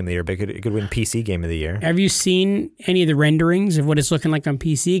overall Game of the Year, but it could win PC Game of the Year. Have you seen any of the renderings of what it's looking like on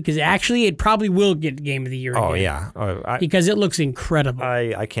PC? Because actually, it probably will get Game of the Year. Oh, again. Yeah. Because it looks incredible.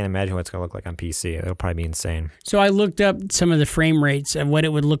 I can't imagine what it's going to look like on PC. It'll probably be insane. So I looked up some of the frame rates of what it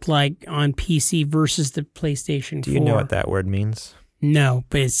would look like on PC versus the PlayStation 4. Do you know what that word means? No,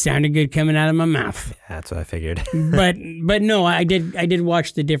 but it sounded good coming out of my mouth. Yeah, that's what I figured. but no, I did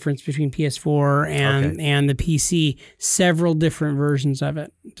watch the difference between PS4 and the PC, several different versions of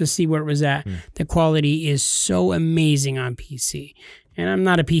it to see where it was at. The quality is so amazing on PC. And I'm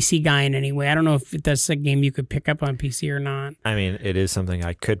not a PC guy in any way. I don't know if that's a game you could pick up on PC or not. I mean, it is something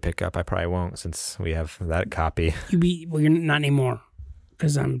I could pick up. I probably won't since we have that copy. You're not anymore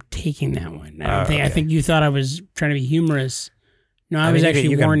because I'm taking that one. I think you thought I was trying to be humorous. No, I was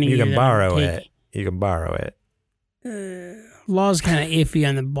actually warning you. You can borrow it. You can borrow it. Law's kind of iffy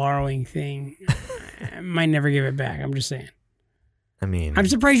on the borrowing thing. I might never give it back. I'm just saying. I mean, I'm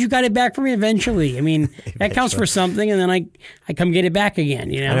surprised you got it back for me eventually. I mean, that counts for something, and then I come get it back again.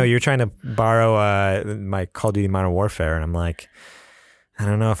 I know you're trying to borrow my Call of Duty Modern Warfare, and I'm like, I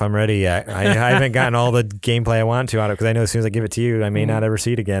don't know if I'm ready yet. I haven't gotten all the gameplay I want to out of it because I know as soon as I give it to you, I may not ever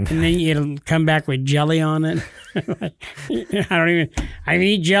see it again. And then it'll come back with jelly on it. I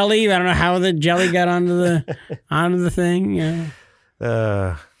eat jelly. I don't know how the jelly got onto the thing.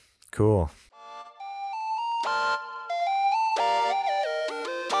 Yeah. Cool.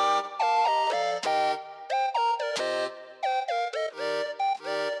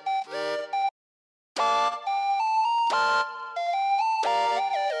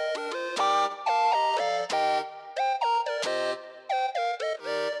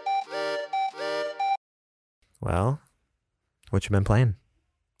 Well, what you been playing?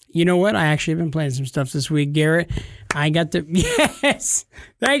 You know what? I actually have been playing some stuff this week, Garrett. I got to... Yes!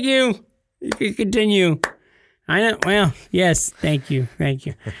 Thank you! You can continue. I know. Well, yes. Thank you.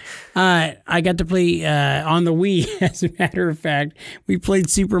 I got to play on the Wii, as a matter of fact. We played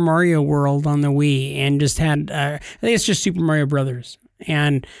Super Mario World on the Wii and just had... I think it's just Super Mario Brothers.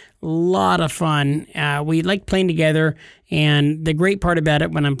 And a lot of fun. We like playing together. And the great part about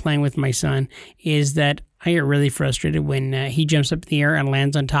it when I'm playing with my son is that I get really frustrated when he jumps up in the air and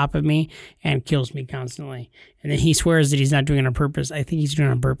lands on top of me and kills me constantly. And then he swears that he's not doing it on purpose. I think he's doing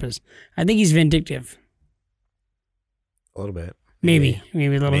it on purpose. I think he's vindictive. A little bit. Maybe a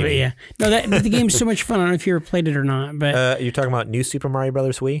little bit, yeah. No, the game's so much fun. I don't know if you ever played it or not. But you're talking about New Super Mario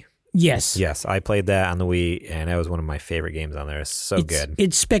Brothers Wii? Yes. Yes, I played that on the Wii, and that was one of my favorite games on there. It's so good.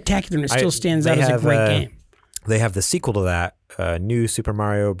 It's spectacular, and it still stands out as a great game. They have the sequel to that, New Super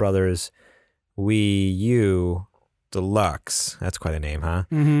Mario Brothers Wii U Deluxe. That's quite a name, huh?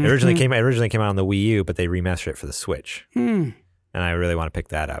 Mm-hmm. It originally came out on the Wii U, but they remastered it for the Switch. And I really want to pick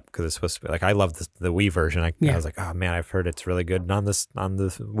that up because it's supposed to be like, I love the Wii version. I was like, oh man, I've heard it's really good on the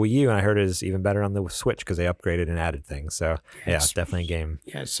Wii U, and I heard it is even better on the Switch because they upgraded and added things. So yeah, it's definitely a game.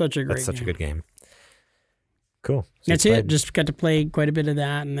 Yeah, it's such a good game. Cool. So that's it. Just got to play quite a bit of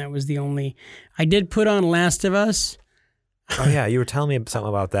that, and that was the only. I did put on Last of Us. Oh yeah, you were telling me something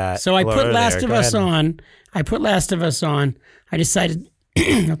about that. So I put Last of Us on. I decided,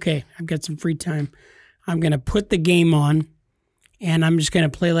 okay, I've got some free time. I'm going to put the game on, and I'm just going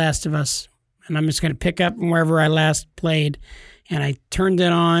to play Last of Us. And I'm just going to pick up wherever I last played. And I turned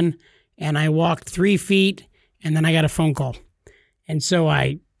it on, and I walked 3 feet, and then I got a phone call. And so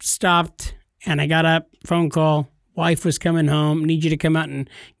I stopped, and I got up, phone call. Wife was coming home. Need you to come out and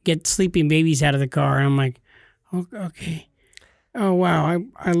get sleeping babies out of the car. And I'm like, okay. Oh, wow.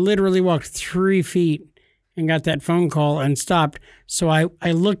 I literally walked 3 feet and got that phone call and stopped. So I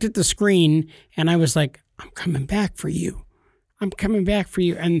looked at the screen, and I was like, I'm coming back for you. I'm coming back for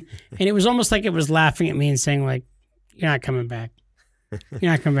you. And it was almost like it was laughing at me and saying, like, you're not coming back.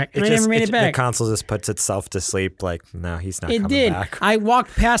 You're not coming back. And I never made it back. The console just puts itself to sleep like, no, he's not coming back. I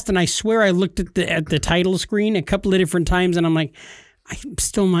walked past, and I swear I looked at the title screen a couple of different times, and I'm like, I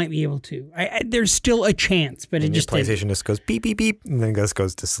still might be able to. There's still a chance, but it just PlayStation just goes beep, beep, beep, and then goes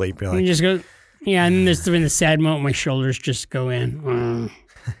to sleep. You're like, and it just goes, yeah, and then there's been the sad moment, my shoulders just go in.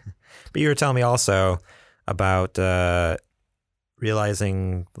 But you were telling me also about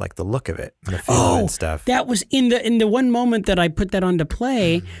realizing like the look of it and the feel and stuff. That was in the one moment that I put that on to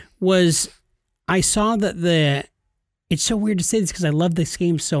play was I saw that it's so weird to say this because I love this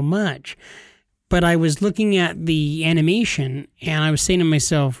game so much, but I was looking at the animation and I was saying to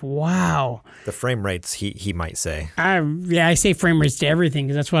myself, wow. The frame rates, he might say. I say frame rates to everything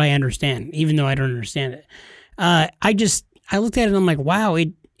because that's what I understand, even though I don't understand it. I looked at it and I'm like, wow,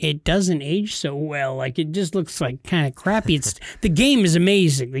 it doesn't age so well. Like, it just looks like kind of crappy. The game is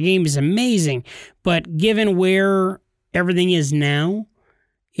amazing. But given where everything is now,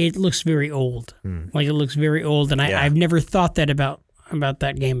 it looks very old. Like, it looks very old. And I've never thought that about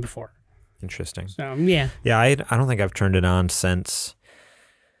that game before. Interesting. So, yeah. Yeah, I don't think I've turned it on since...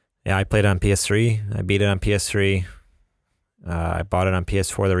 Yeah, I played it on PS3. I beat it on PS3. I bought it on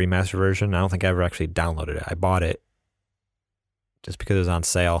PS4, the remastered version. I don't think I ever actually downloaded it. I bought it just because it was on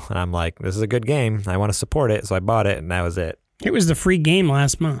sale. And I'm like, this is a good game. I want to support it. So I bought it, and that was it. It was the free game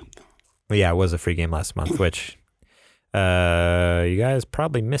last month. Well, yeah, it was a free game last month, which you guys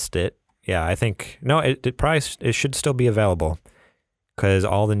probably missed it. Yeah, I think... No, it should still be available because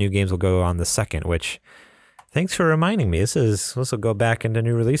all the new games will go on the 2nd, which... Thanks for reminding me. This will go back into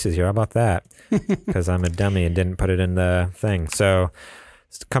new releases here. How about that? Because I'm a dummy and didn't put it in the thing. So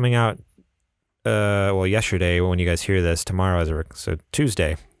it's coming out, yesterday when you guys hear this. Tomorrow so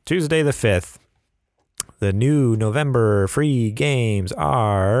Tuesday the 5th. The new November free games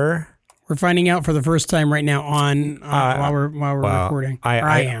are... We're finding out for the first time right now while we're recording.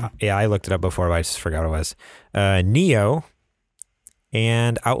 I am. Yeah, I looked it up before, but I just forgot what it was. Neo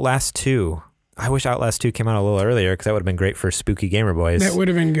and Outlast 2. I wish Outlast 2 came out a little earlier because that would have been great for spooky gamer boys. That would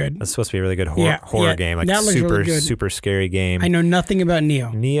have been good. That's supposed to be a really good horror game. Like that looks really good. Super scary game. I know nothing about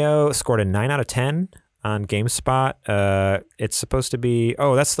Neo. Neo scored a 9 out of 10 on GameSpot. It's supposed to be...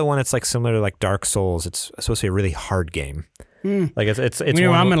 Oh, that's the one that's like similar to like Dark Souls. It's supposed to be a really hard game. Like it's I'm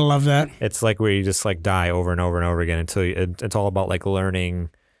going to love that. It's like where you just like die over and over and over again until it's all about like learning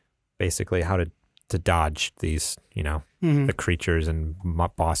basically how to dodge these, the creatures and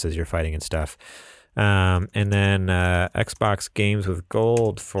bosses you're fighting and stuff. And then Xbox games with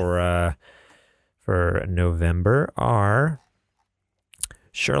gold for November are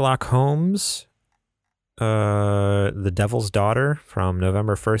Sherlock Holmes, The Devil's Daughter from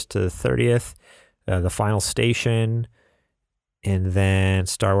November 1st to the 30th, The Final Station, and then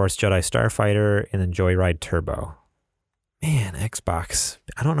Star Wars Jedi Starfighter, and then Joyride Turbo. Man, Xbox.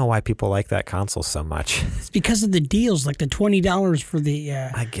 I don't know why people like that console so much. It's because of the deals, like the $20 for the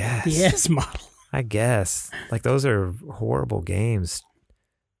I guess the S model. I guess. Like, those are horrible games.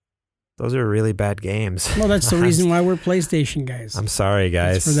 Those are really bad games. Well, that's the reason why we're PlayStation guys. I'm sorry,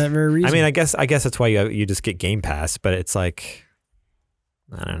 guys. It's for that very reason. I mean, I guess that's why you just get Game Pass, but it's like,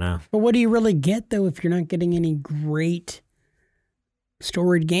 I don't know. But what do you really get, though, if you're not getting any great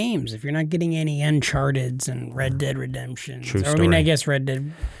storied games? If you're not getting any Uncharted's and Red Dead Redemption. True story. I mean, I guess Red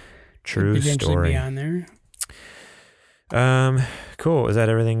Dead True could potentially story. be on there. Cool. Is that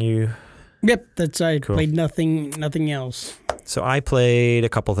everything you... Yep, I Cool. played nothing else. So I played a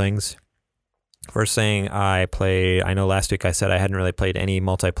couple things. First thing I know last week I said I hadn't really played any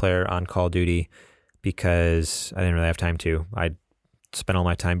multiplayer on Call of Duty because I didn't really have time to. I spent all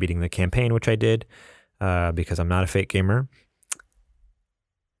my time beating the campaign, which I did because I'm not a fake gamer.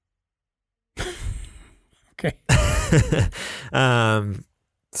 Okay.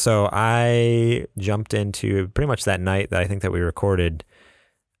 So I jumped into pretty much that night that I think that we recorded.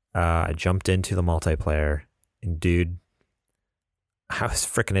 I jumped into the multiplayer, and dude, I was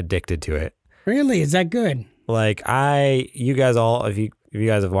freaking addicted to it. Really? Is that good? Like you guys all, if you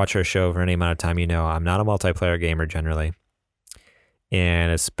guys have watched our show for any amount of time, you know I'm not a multiplayer gamer generally,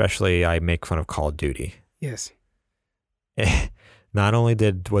 and especially I make fun of Call of Duty. Yes. Not only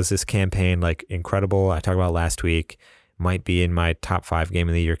was this campaign like incredible, I talked about last week, might be in my top 5 game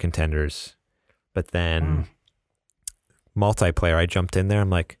of the year contenders, but then multiplayer, I jumped in there, I'm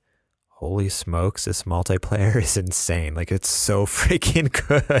like, holy smokes, this multiplayer is insane. Like, it's so freaking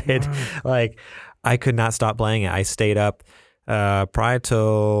good. Like, I could not stop playing it. I stayed up probably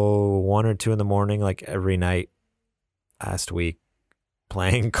till 1 or 2 in the morning, like every night last week,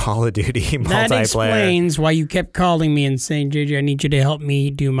 playing Call of Duty multiplayer. That explains why you kept calling me and saying, JJ, I need you to help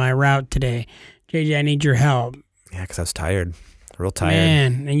me do my route today. JJ, I need your help. Yeah, because I was tired. Real tired.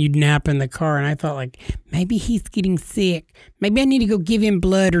 Man, and you'd nap in the car, and I thought, like, maybe he's getting sick. Maybe I need to go give him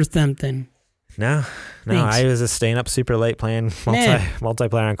blood or something. No, Thanks. I was just staying up super late playing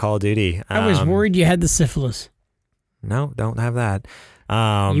multiplayer on Call of Duty. I was worried you had the syphilis. No, don't have that.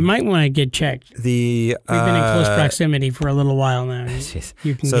 You might want to get checked. We've been in close proximity for a little while now.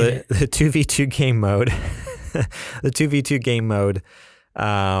 You can so get the 2v2 game mode,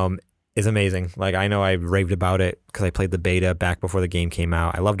 is amazing. Like, I know I raved about it because I played the beta back before the game came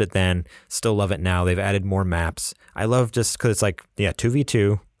out. I loved it then, still love it now. They've added more maps. I love just because it's like, 2v2,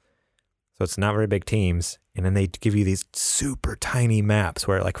 so it's not very big teams. And then they give you these super tiny maps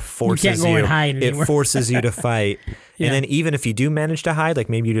where it like forces you. Can't go and hide anywhere. It forces you to fight. Yeah. And then even if you do manage to hide, like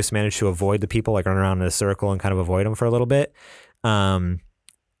maybe you just manage to avoid the people, like run around in a circle and kind of avoid them for a little bit.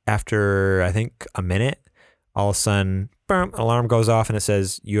 After I think a minute, all of a sudden, boom, alarm goes off and it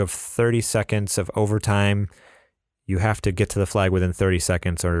says you have 30 seconds of overtime. You have to get to the flag within 30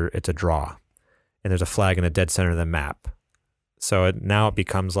 seconds or it's a draw. And there's a flag in the dead center of the map. So now it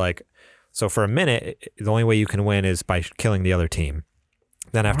becomes like, so for a minute, the only way you can win is by killing the other team.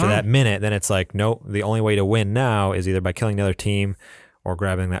 Then after that minute, then it's like, nope, the only way to win now is either by killing the other team or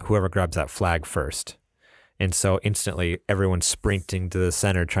grabbing whoever grabs that flag first. And so instantly everyone's sprinting to the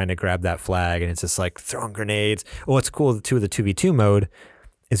center trying to grab that flag, and it's just like throwing grenades. What's cool too with the 2v2 mode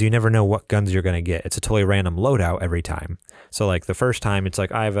is you never know what guns you're going to get. It's a totally random loadout every time. So like the first time it's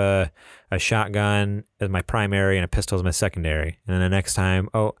like I have a shotgun as my primary and a pistol as my secondary. And then the next time,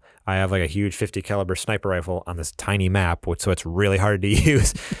 I have like a huge 50 caliber sniper rifle on this tiny map, so it's really hard to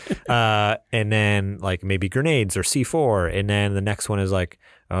use. And then like maybe grenades or C4. And then the next one is like,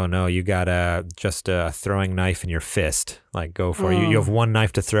 oh no, you got just a throwing knife in your fist. Like go for it. You have one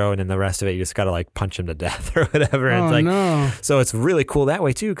knife to throw, and then the rest of it you just got to like punch him to death or whatever. And it's like, no. So it's really cool that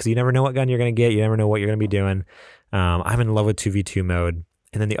way too, because you never know what gun you're going to get. You never know what you're going to be doing. I'm in love with 2v2 mode.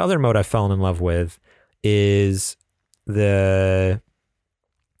 And then the other mode I've fallen in love with is the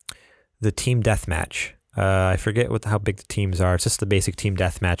team deathmatch. I forget how big the teams are. It's just the basic team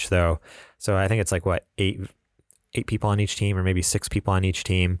deathmatch though. So I think it's like eight people on each team, or maybe 6 people on each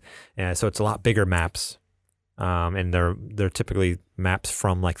team. So it's a lot bigger maps. And they're typically maps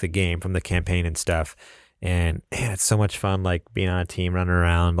from like the game, from the campaign and stuff. And man, it's so much fun, like being on a team, running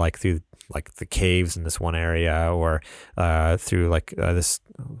around like through like the caves in this one area, or through like this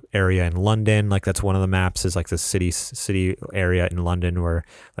area in London. Like that's one of the maps, is like the city area in London where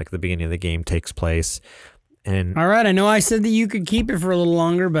like the beginning of the game takes place. And all right, I know I said that you could keep it for a little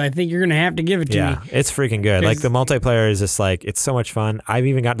longer, but I think you're gonna have to give it to me. Yeah, it's freaking good. Like the multiplayer is just like, it's so much fun. I've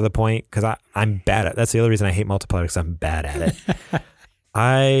even got to the point because I'm bad at. That's the other reason I hate multiplayer, because I'm bad at it.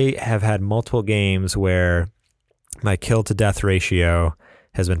 I have had multiple games where my kill to death ratio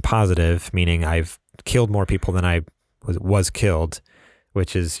has been positive, meaning I've killed more people than I was killed,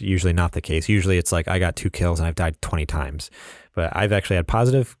 which is usually not the case. Usually it's like I got 2 kills and I've died 20 times. But I've actually had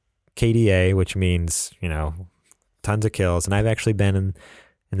positive KDA, which means, tons of kills. And I've actually been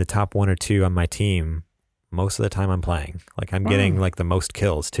in the top 1 or 2 on my team most of the time I'm playing. Like I'm getting like the most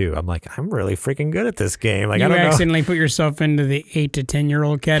kills too. I'm like, I'm really freaking good at this game. Like, you I don't accidentally put yourself into the 8 to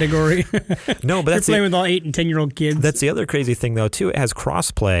 10-year-old category. No, but that's you're playing with all 8 and 10-year-old kids. That's the other crazy thing though too. It has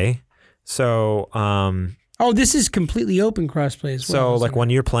crossplay. So, oh, this is completely open crossplay as well. So like when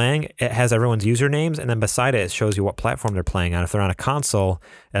you're playing, it has everyone's usernames, and then beside it shows you what platform they're playing on. If they're on a console,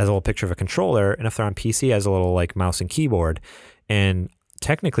 it has a little picture of a controller, and if they're on PC, it has a little like mouse and keyboard. And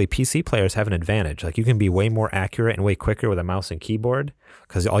technically, PC players have an advantage. Like you can be way more accurate and way quicker with a mouse and keyboard,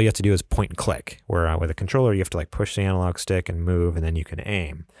 because all you have to do is point and click. Where with a controller, you have to like push the analog stick and move, and then you can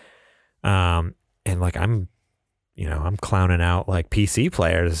aim. And like I'm clowning out like PC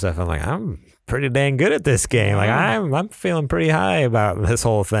players and stuff. I'm like, I'm pretty dang good at this game. Like I'm feeling pretty high about this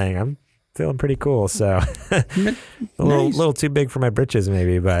whole thing. I'm feeling pretty cool. So a little too big for my britches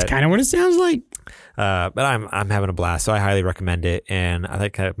maybe, but kind of what it sounds like. But I'm having a blast. So I highly recommend it. And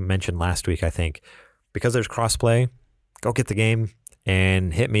like I mentioned last week, I think because there's crossplay, go get the game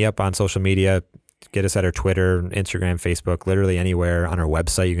and hit me up on social media. Get us at our Twitter, Instagram, Facebook, literally anywhere. On our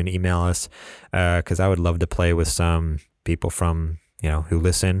website, you can email us, because I would love to play with some people from, who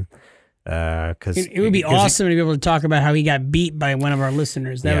listen. Because it would be awesome to be able to talk about how he got beat by one of our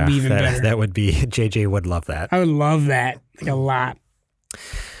listeners. That would be even better. That would be, JJ would love that. I would love that, like a lot.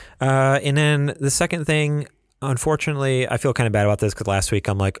 And then the second thing, unfortunately, I feel kind of bad about this because last week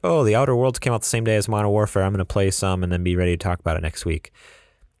I'm like, oh, The Outer Worlds came out the same day as Modern Warfare. I'm going to play some and then be ready to talk about it next week.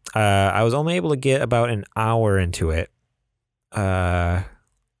 I was only able to get about an hour into it. So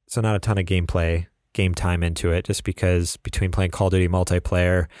not a ton of game time into it, just because between playing Call of Duty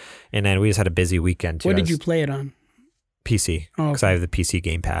multiplayer and then we just had a busy weekend too. What did you play it on? PC, because I have the PC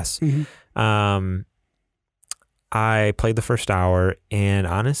Game Pass. Mm-hmm. I played the first hour and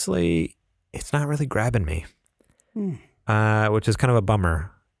honestly, it's not really grabbing me, which is kind of a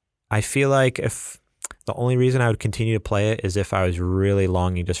bummer. I feel like if the only reason I would continue to play it is if I was really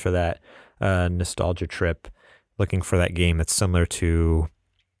longing just for that nostalgia trip, looking for that game that's similar to,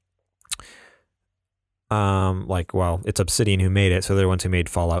 it's Obsidian who made it, so they're the ones who made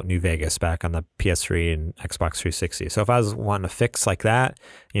Fallout New Vegas back on the PS3 and Xbox 360. So if I was wanting a fix like that,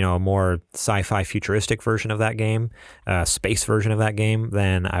 a more sci-fi futuristic version of that game, space version of that game,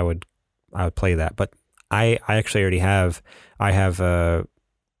 then I would play that. But I actually already have. I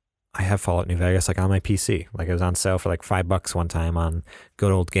have Fallout New Vegas like on my PC. Like it was on sale for like $5 one time on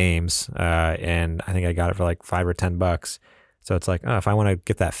Good Old Games, and I think I got it for like $5 or $10. So it's like, oh, if I want to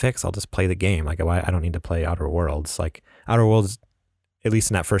get that fix, I'll just play the game. Like I don't need to play Outer Worlds. Like Outer Worlds, at least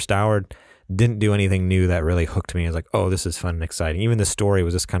in that first hour, didn't do anything new that really hooked me. I was like, oh, this is fun and exciting. Even the story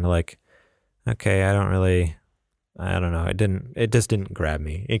was just kind of like, okay, I don't know. It just didn't grab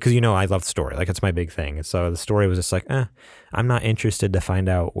me, because I love the story. Like it's my big thing. And so the story was just like, I'm not interested to find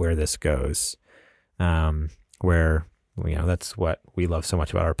out where this goes. Where that's what we love so much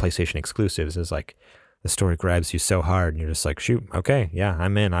about our PlayStation exclusives, is like the story grabs you so hard and you're just like, shoot, okay, yeah,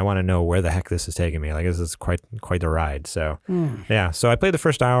 I'm in. I want to know where the heck this is taking me. Like this is quite the ride. So yeah, so I played the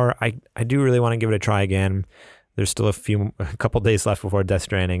first hour. I do really want to give it a try again. There's still a couple days left before Death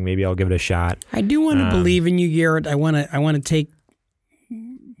Stranding. Maybe I'll give it a shot. I do want to believe in you, Garrett. I want to take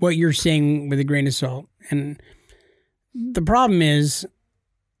what you're saying with a grain of salt. And the problem is,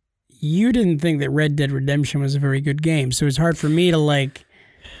 you didn't think that Red Dead Redemption was a very good game, so it's hard for me to like.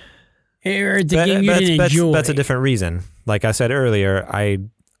 It's a game you didn't enjoy. That's a different reason. Like I said earlier,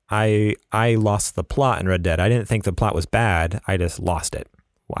 I lost the plot in Red Dead. I didn't think the plot was bad. I just lost it.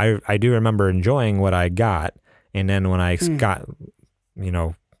 I do remember enjoying what I got. And then when I got,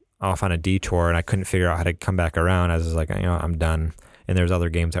 off on a detour and I couldn't figure out how to come back around, I was like, I'm done. And there's other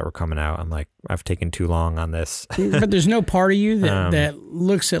games that were coming out. I'm like, I've taken too long on this. But there's no part of you that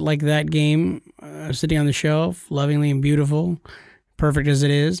looks at like that game sitting on the shelf, lovingly and beautiful, perfect as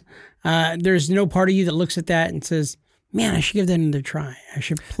it is. There's no part of you that looks at that and says, man, I should give that another try. I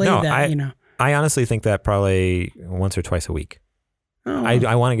should play that, I honestly think that probably once or twice a week. Oh.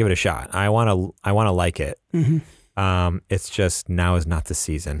 I want to give it a shot. I want to like it. Mm-hmm. It's just now is not the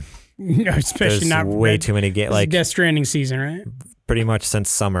season. No, especially There's not way too many games. Like Death Stranding season, right? pretty much since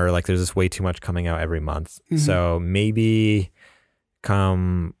summer. Like there's just way too much coming out every month. So maybe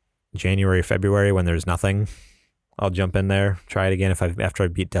come January, February when there's nothing, I'll jump in there, try it again after I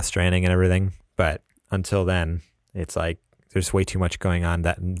beat Death Stranding and everything. But until then, it's like there's way too much going on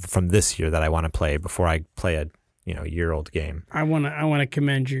that from this year that I want to play before I play a year-old game. I want to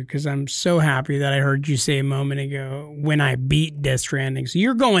commend you because I'm so happy that I heard you say a moment ago when I beat Death Stranding. So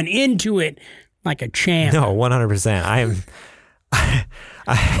you're going into it like a champ. No, 100%. I am.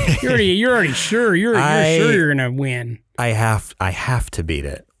 You're already sure. You're sure you're gonna win. I have to beat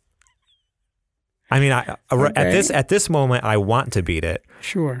it. I mean, at this moment, I want to beat it.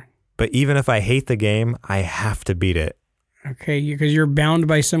 Sure. But even if I hate the game, I have to beat it. Okay, because you're bound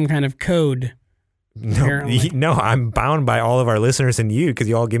by some kind of code. No, I'm bound by all of our listeners and you because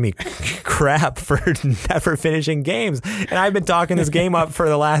you all give me crap for never finishing games. And I've been talking this game up for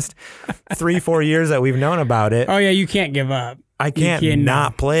the last 3-4 years that we've known about it. Oh, yeah, you can't give up. I can't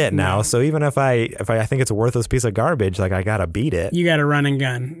not play it now. No. So even if I think it's a worthless piece of garbage, like I got to beat it. You got to run and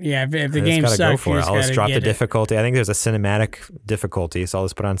gun. Yeah, if the game sucks, go for it. I'll just drop the difficulty. I think there's a cinematic difficulty, so I'll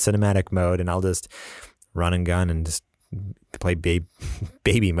just put on cinematic mode and I'll just run and gun and just play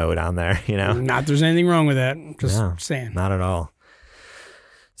baby mode on there, you know? Not there's anything wrong with that. Just saying. Not at all.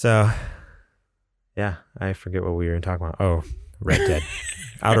 So, yeah, I forget what we were talking about. Oh, Red Dead.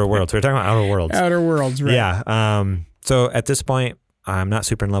 Outer Worlds. We were talking about Outer Worlds. Outer Worlds, right. Yeah. So at this point, I'm not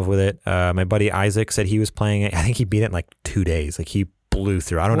super in love with it. My buddy Isaac said he was playing it. I think he beat it in like 2 days. Like he blew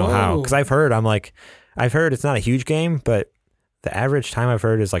through. I don't know how. Because I've heard it's not a huge game, but the average time I've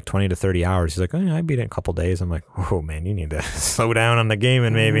heard is like 20 to 30 hours. He's like, oh, yeah, I beat it in a couple days. I'm like, oh man, you need to slow down on the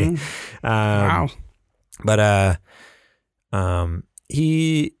gaming maybe. Wow. But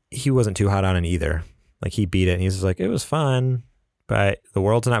he wasn't too hot on it either. Like he beat it and he's just like, it was fun, but the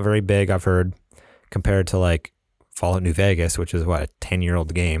world's not very big, I've heard, compared to like Fallout New Vegas, which is a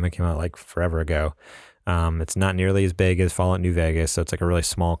 10-year-old game. It came out like forever ago. It's not nearly as big as Fallout New Vegas, so it's like a really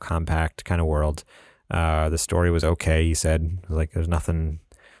small, compact kind of world. The story was okay, he said. Like there's nothing.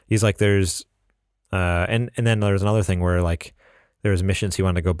 He's like there's, and then there's another thing where like there's missions he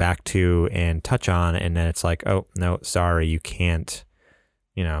wanted to go back to and touch on, and then it's like, oh no, sorry, you can't.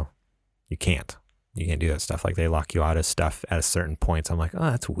 You can't do that stuff. Like they lock you out of stuff at a certain points. I'm like,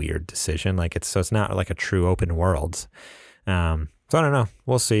 oh, that's a weird decision. Like it's not like a true open world. So I don't know.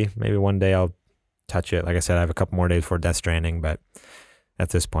 We'll see. Maybe one day I'll touch it. Like I said, I have a couple more days before Death Stranding, but at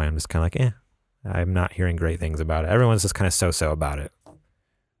this point I'm just kind of like, I'm not hearing great things about it. Everyone's just kind of so-so about it.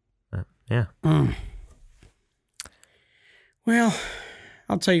 Yeah. Well,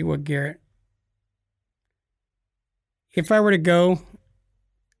 I'll tell you what, Garrett. If I were to go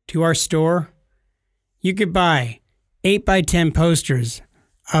to our store, you could buy 8x10 posters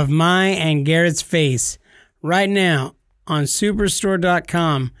of my and Garrett's face right now on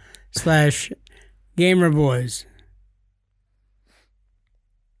superstore.com/gamerboys.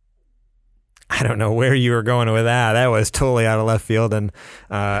 I don't know where you were going with that. That was totally out of left field. And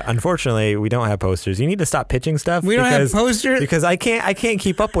unfortunately, we don't have posters. You need to stop pitching stuff. We don't have posters? Because I can't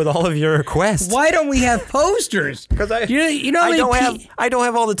keep up with all of your requests. Why don't we have posters? Because I don't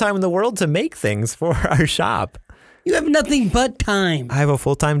have all the time in the world to make things for our shop. You have nothing but time. I have a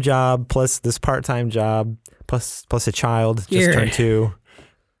full-time job plus this part-time job plus a child just turned 2.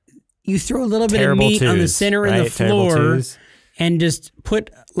 You throw a little bit of meat on the center of the floor and just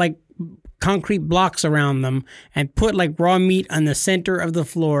put like concrete blocks around them and put like raw meat on the center of the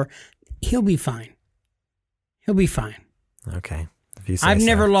floor. He'll be fine. Okay. If you say I've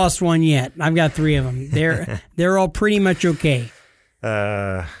never lost one yet. I've got 3 of them. They're all pretty much okay.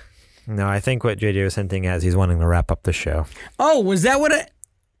 No, I think what JJ was hinting at is he's wanting to wrap up the show. Oh, was that what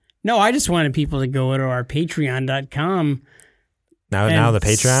No, I just wanted people to go to our patreon.com. Now the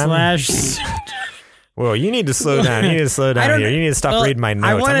Patreon? Whoa, you need to slow down. You need to slow down here. You need to stop reading my notes.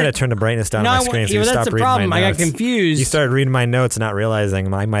 I'm going to turn the brightness down on my screen so you stop reading my notes. I got confused. You started reading my notes and not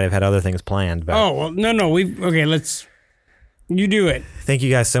realizing I might have had other things planned. But oh, well, no. You do it. Thank you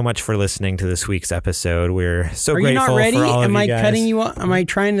guys so much for listening to this week's episode. We're so grateful for all of you guys. Am I cutting you off? Am I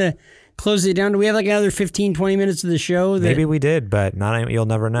trying to close it down? Do we have like another 15, 20 minutes of the show? Maybe we did, but you'll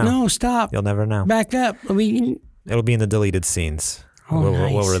never know. No, stop. You'll never know. Back up. It'll be in the deleted scenes. Oh,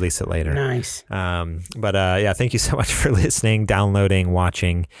 nice. We'll release it later. Nice. But thank you so much for listening, downloading,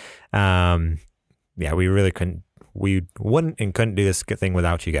 watching. We really couldn't do this good thing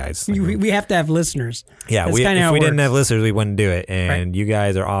without you guys. We have to have listeners. Yeah, if we didn't have listeners, we wouldn't do it. And You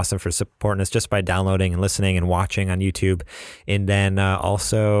guys are awesome for supporting us just by downloading and listening and watching on YouTube. And then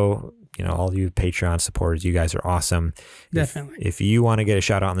also, all you Patreon supporters, you guys are awesome. Definitely. If you want to get a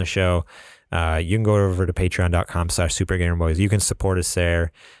shout out on the show, you can go over to patreon.com/supergamerboys. You can support us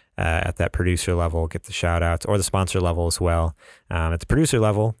there at that producer level, get the shout outs, or the sponsor level as well. At the producer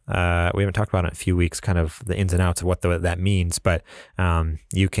level, we haven't talked about it in a few weeks, kind of the ins and outs of what that means, but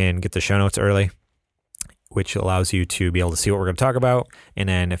you can get the show notes early, which allows you to be able to see what we're going to talk about. And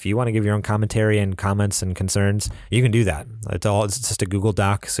then if you want to give your own commentary and comments and concerns, you can do that. It's just a Google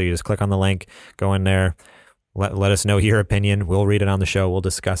Doc. So you just click on the link, go in there, let us know your opinion. We'll read it on the show. We'll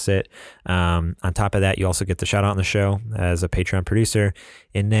discuss it. On top of that, you also get the shout out on the show as a Patreon producer.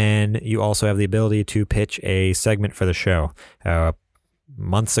 And then you also have the ability to pitch a segment for the show.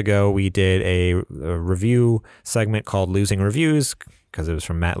 Months ago, we did a review segment called Losing Reviews, because it was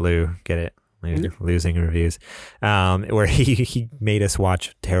from Matt Liu. Get it? Losing Reviews, where he made us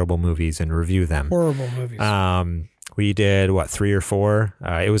watch terrible movies and review them. Horrible movies. We did 3 or 4.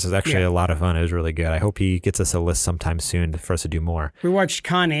 It was actually a lot of fun. It was really good. I hope he gets us a list sometime soon for us to do more. We watched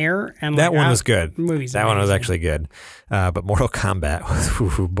Con Air, and that one was good. Movies. That one was actually good. But Mortal Kombat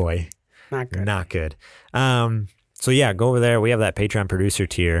was, boy, not good. So yeah, go over there. We have that Patreon producer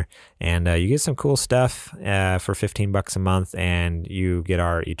tier, and you get some cool stuff for $15 a month, and you get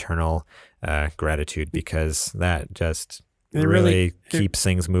our eternal gratitude, because that just really keeps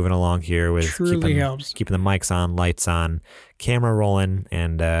things moving along here with keeping the mics on, lights on, camera rolling,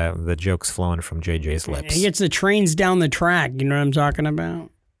 and the jokes flowing from JJ's lips. He gets the trains down the track. You know what I'm talking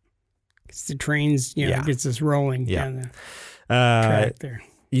about? It's the trains, gets us rolling down the track there.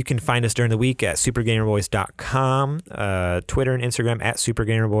 You can find us during the week at supergamerboys.com, Twitter and Instagram at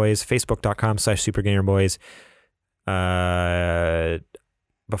supergamerboys, facebook.com/supergamerboys.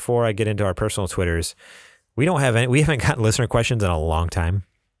 Before I get into our personal Twitters, we haven't gotten listener questions in a long time.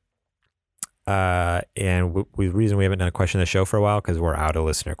 And the reason we haven't done a question of the show for a while, because we're out of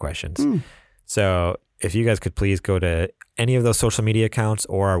listener questions. So if you guys could please go to any of those social media accounts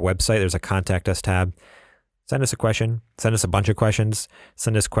or our website, there's a contact us tab. Send us a question. Send us a bunch of questions.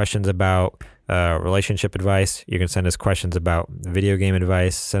 Send us questions about relationship advice. You can send us questions about video game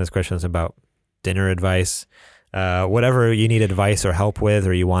advice. Send us questions about dinner advice. Whatever you need advice or help with,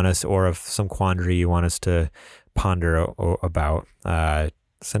 or you want us, or if some quandary you want us to ponder about,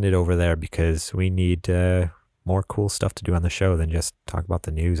 send it over there, because we need more cool stuff to do on the show than just talk about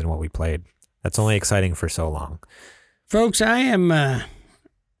the news and what we played. That's only exciting for so long. Folks, I'm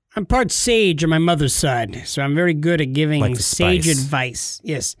part sage on my mother's side, so I'm very good at giving sage advice.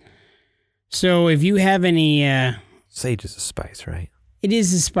 Yes. So if you have any... Sage is a spice, right? It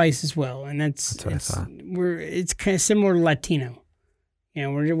is a spice as well, and that's what I thought. It's kind of similar to Latino.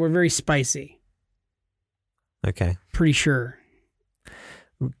 We're very spicy. Okay. Pretty sure.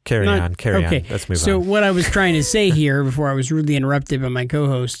 Carry on. Let's move on. So what I was trying to say here before I was rudely interrupted by my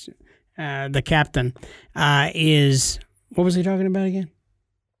co-host, the captain, is... What was he talking about again?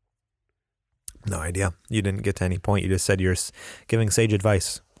 No idea. You didn't get to any point. You just said you're giving sage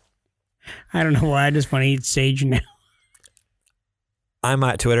advice. I don't know why. I just want to eat sage now. I'm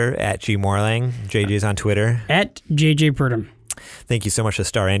at Twitter at GMorlang. JJ's on Twitter at JJ Purdom. Thank you so much to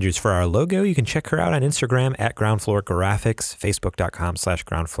Star Andrews for our logo. You can check her out on Instagram at Ground Floor Graphics,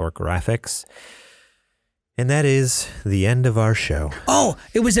 Facebook.com/Ground Floor Graphics. And that is the end of our show. Oh,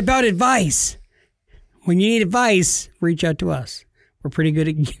 it was about advice. When you need advice, reach out to us. We're pretty good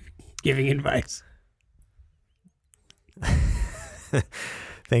at giving advice.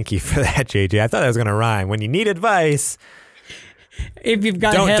 Thank you for that, JJ. I thought that was going to rhyme. When you need advice... If you've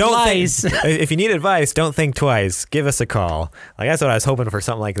got head lice. If you need advice, don't think twice. Give us a call. That's what I was hoping for,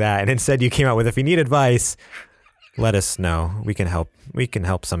 something like that. And instead you came out with, if you need advice, let us know. We can help. We can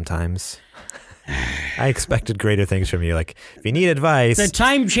help sometimes. I expected greater things from you. If you need advice. The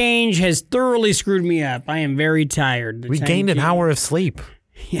time change has thoroughly screwed me up. I am very tired. We gained an hour of sleep.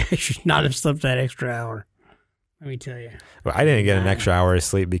 Yeah, I should not have slept that extra hour. Let me tell you. Well, I didn't get an extra hour of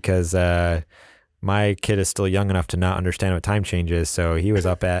sleep because my kid is still young enough to not understand what time change is, so he was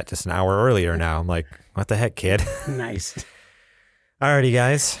up at just an hour earlier now. I'm like, what the heck, kid? Nice. Alrighty,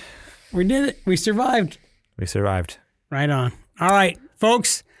 guys. We did it. We survived. Right on. All right,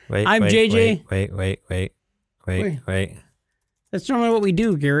 folks. I'm JJ. Wait. That's normally what we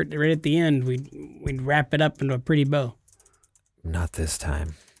do, Garrett. Right at the end, we'd wrap it up into a pretty bow. Not this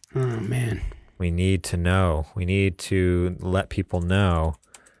time. Oh, man. We need to know. We need to let people know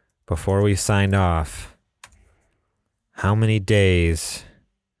before we signed off how many days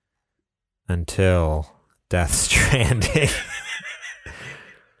until Death Stranding.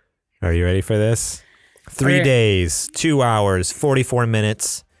 Are you ready for this? 3 days, 2 hours, 44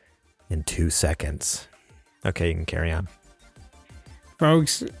 minutes, and 2 seconds. Okay, you can carry on.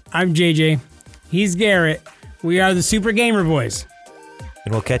 Folks, I'm JJ. He's Garrett. We are the Super Gamer Boys.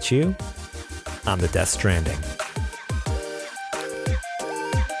 And we'll catch you on the Death Stranding.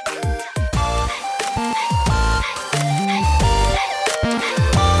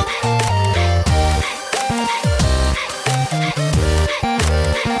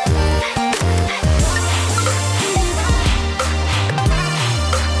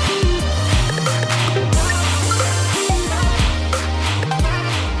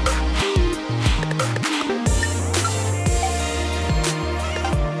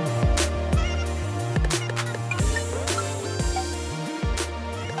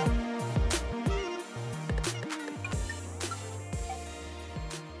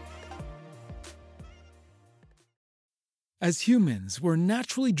 As humans, we're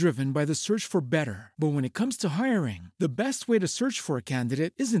naturally driven by the search for better. But when it comes to hiring, the best way to search for a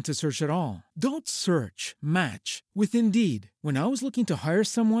candidate isn't to search at all. Don't search, match with Indeed. When I was looking to hire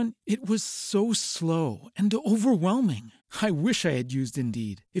someone, it was so slow and overwhelming. I wish I had used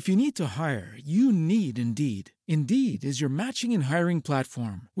Indeed. If you need to hire, you need Indeed. Indeed is your matching and hiring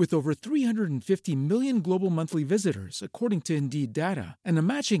platform with over 350 million global monthly visitors, according to Indeed data, and a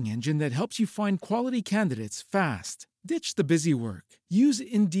matching engine that helps you find quality candidates fast. Ditch the busy work. Use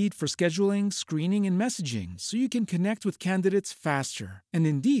Indeed for scheduling, screening, and messaging so you can connect with candidates faster. And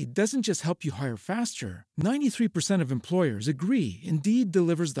Indeed doesn't just help you hire faster. 93% of employers agree Indeed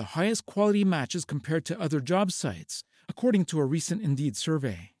delivers the highest quality matches compared to other job sites, according to a recent Indeed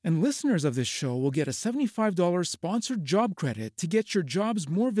survey. And listeners of this show will get a $75 sponsored job credit to get your jobs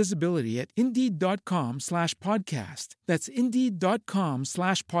more visibility at Indeed.com/podcast. That's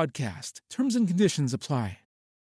Indeed.com/podcast. Terms and conditions apply.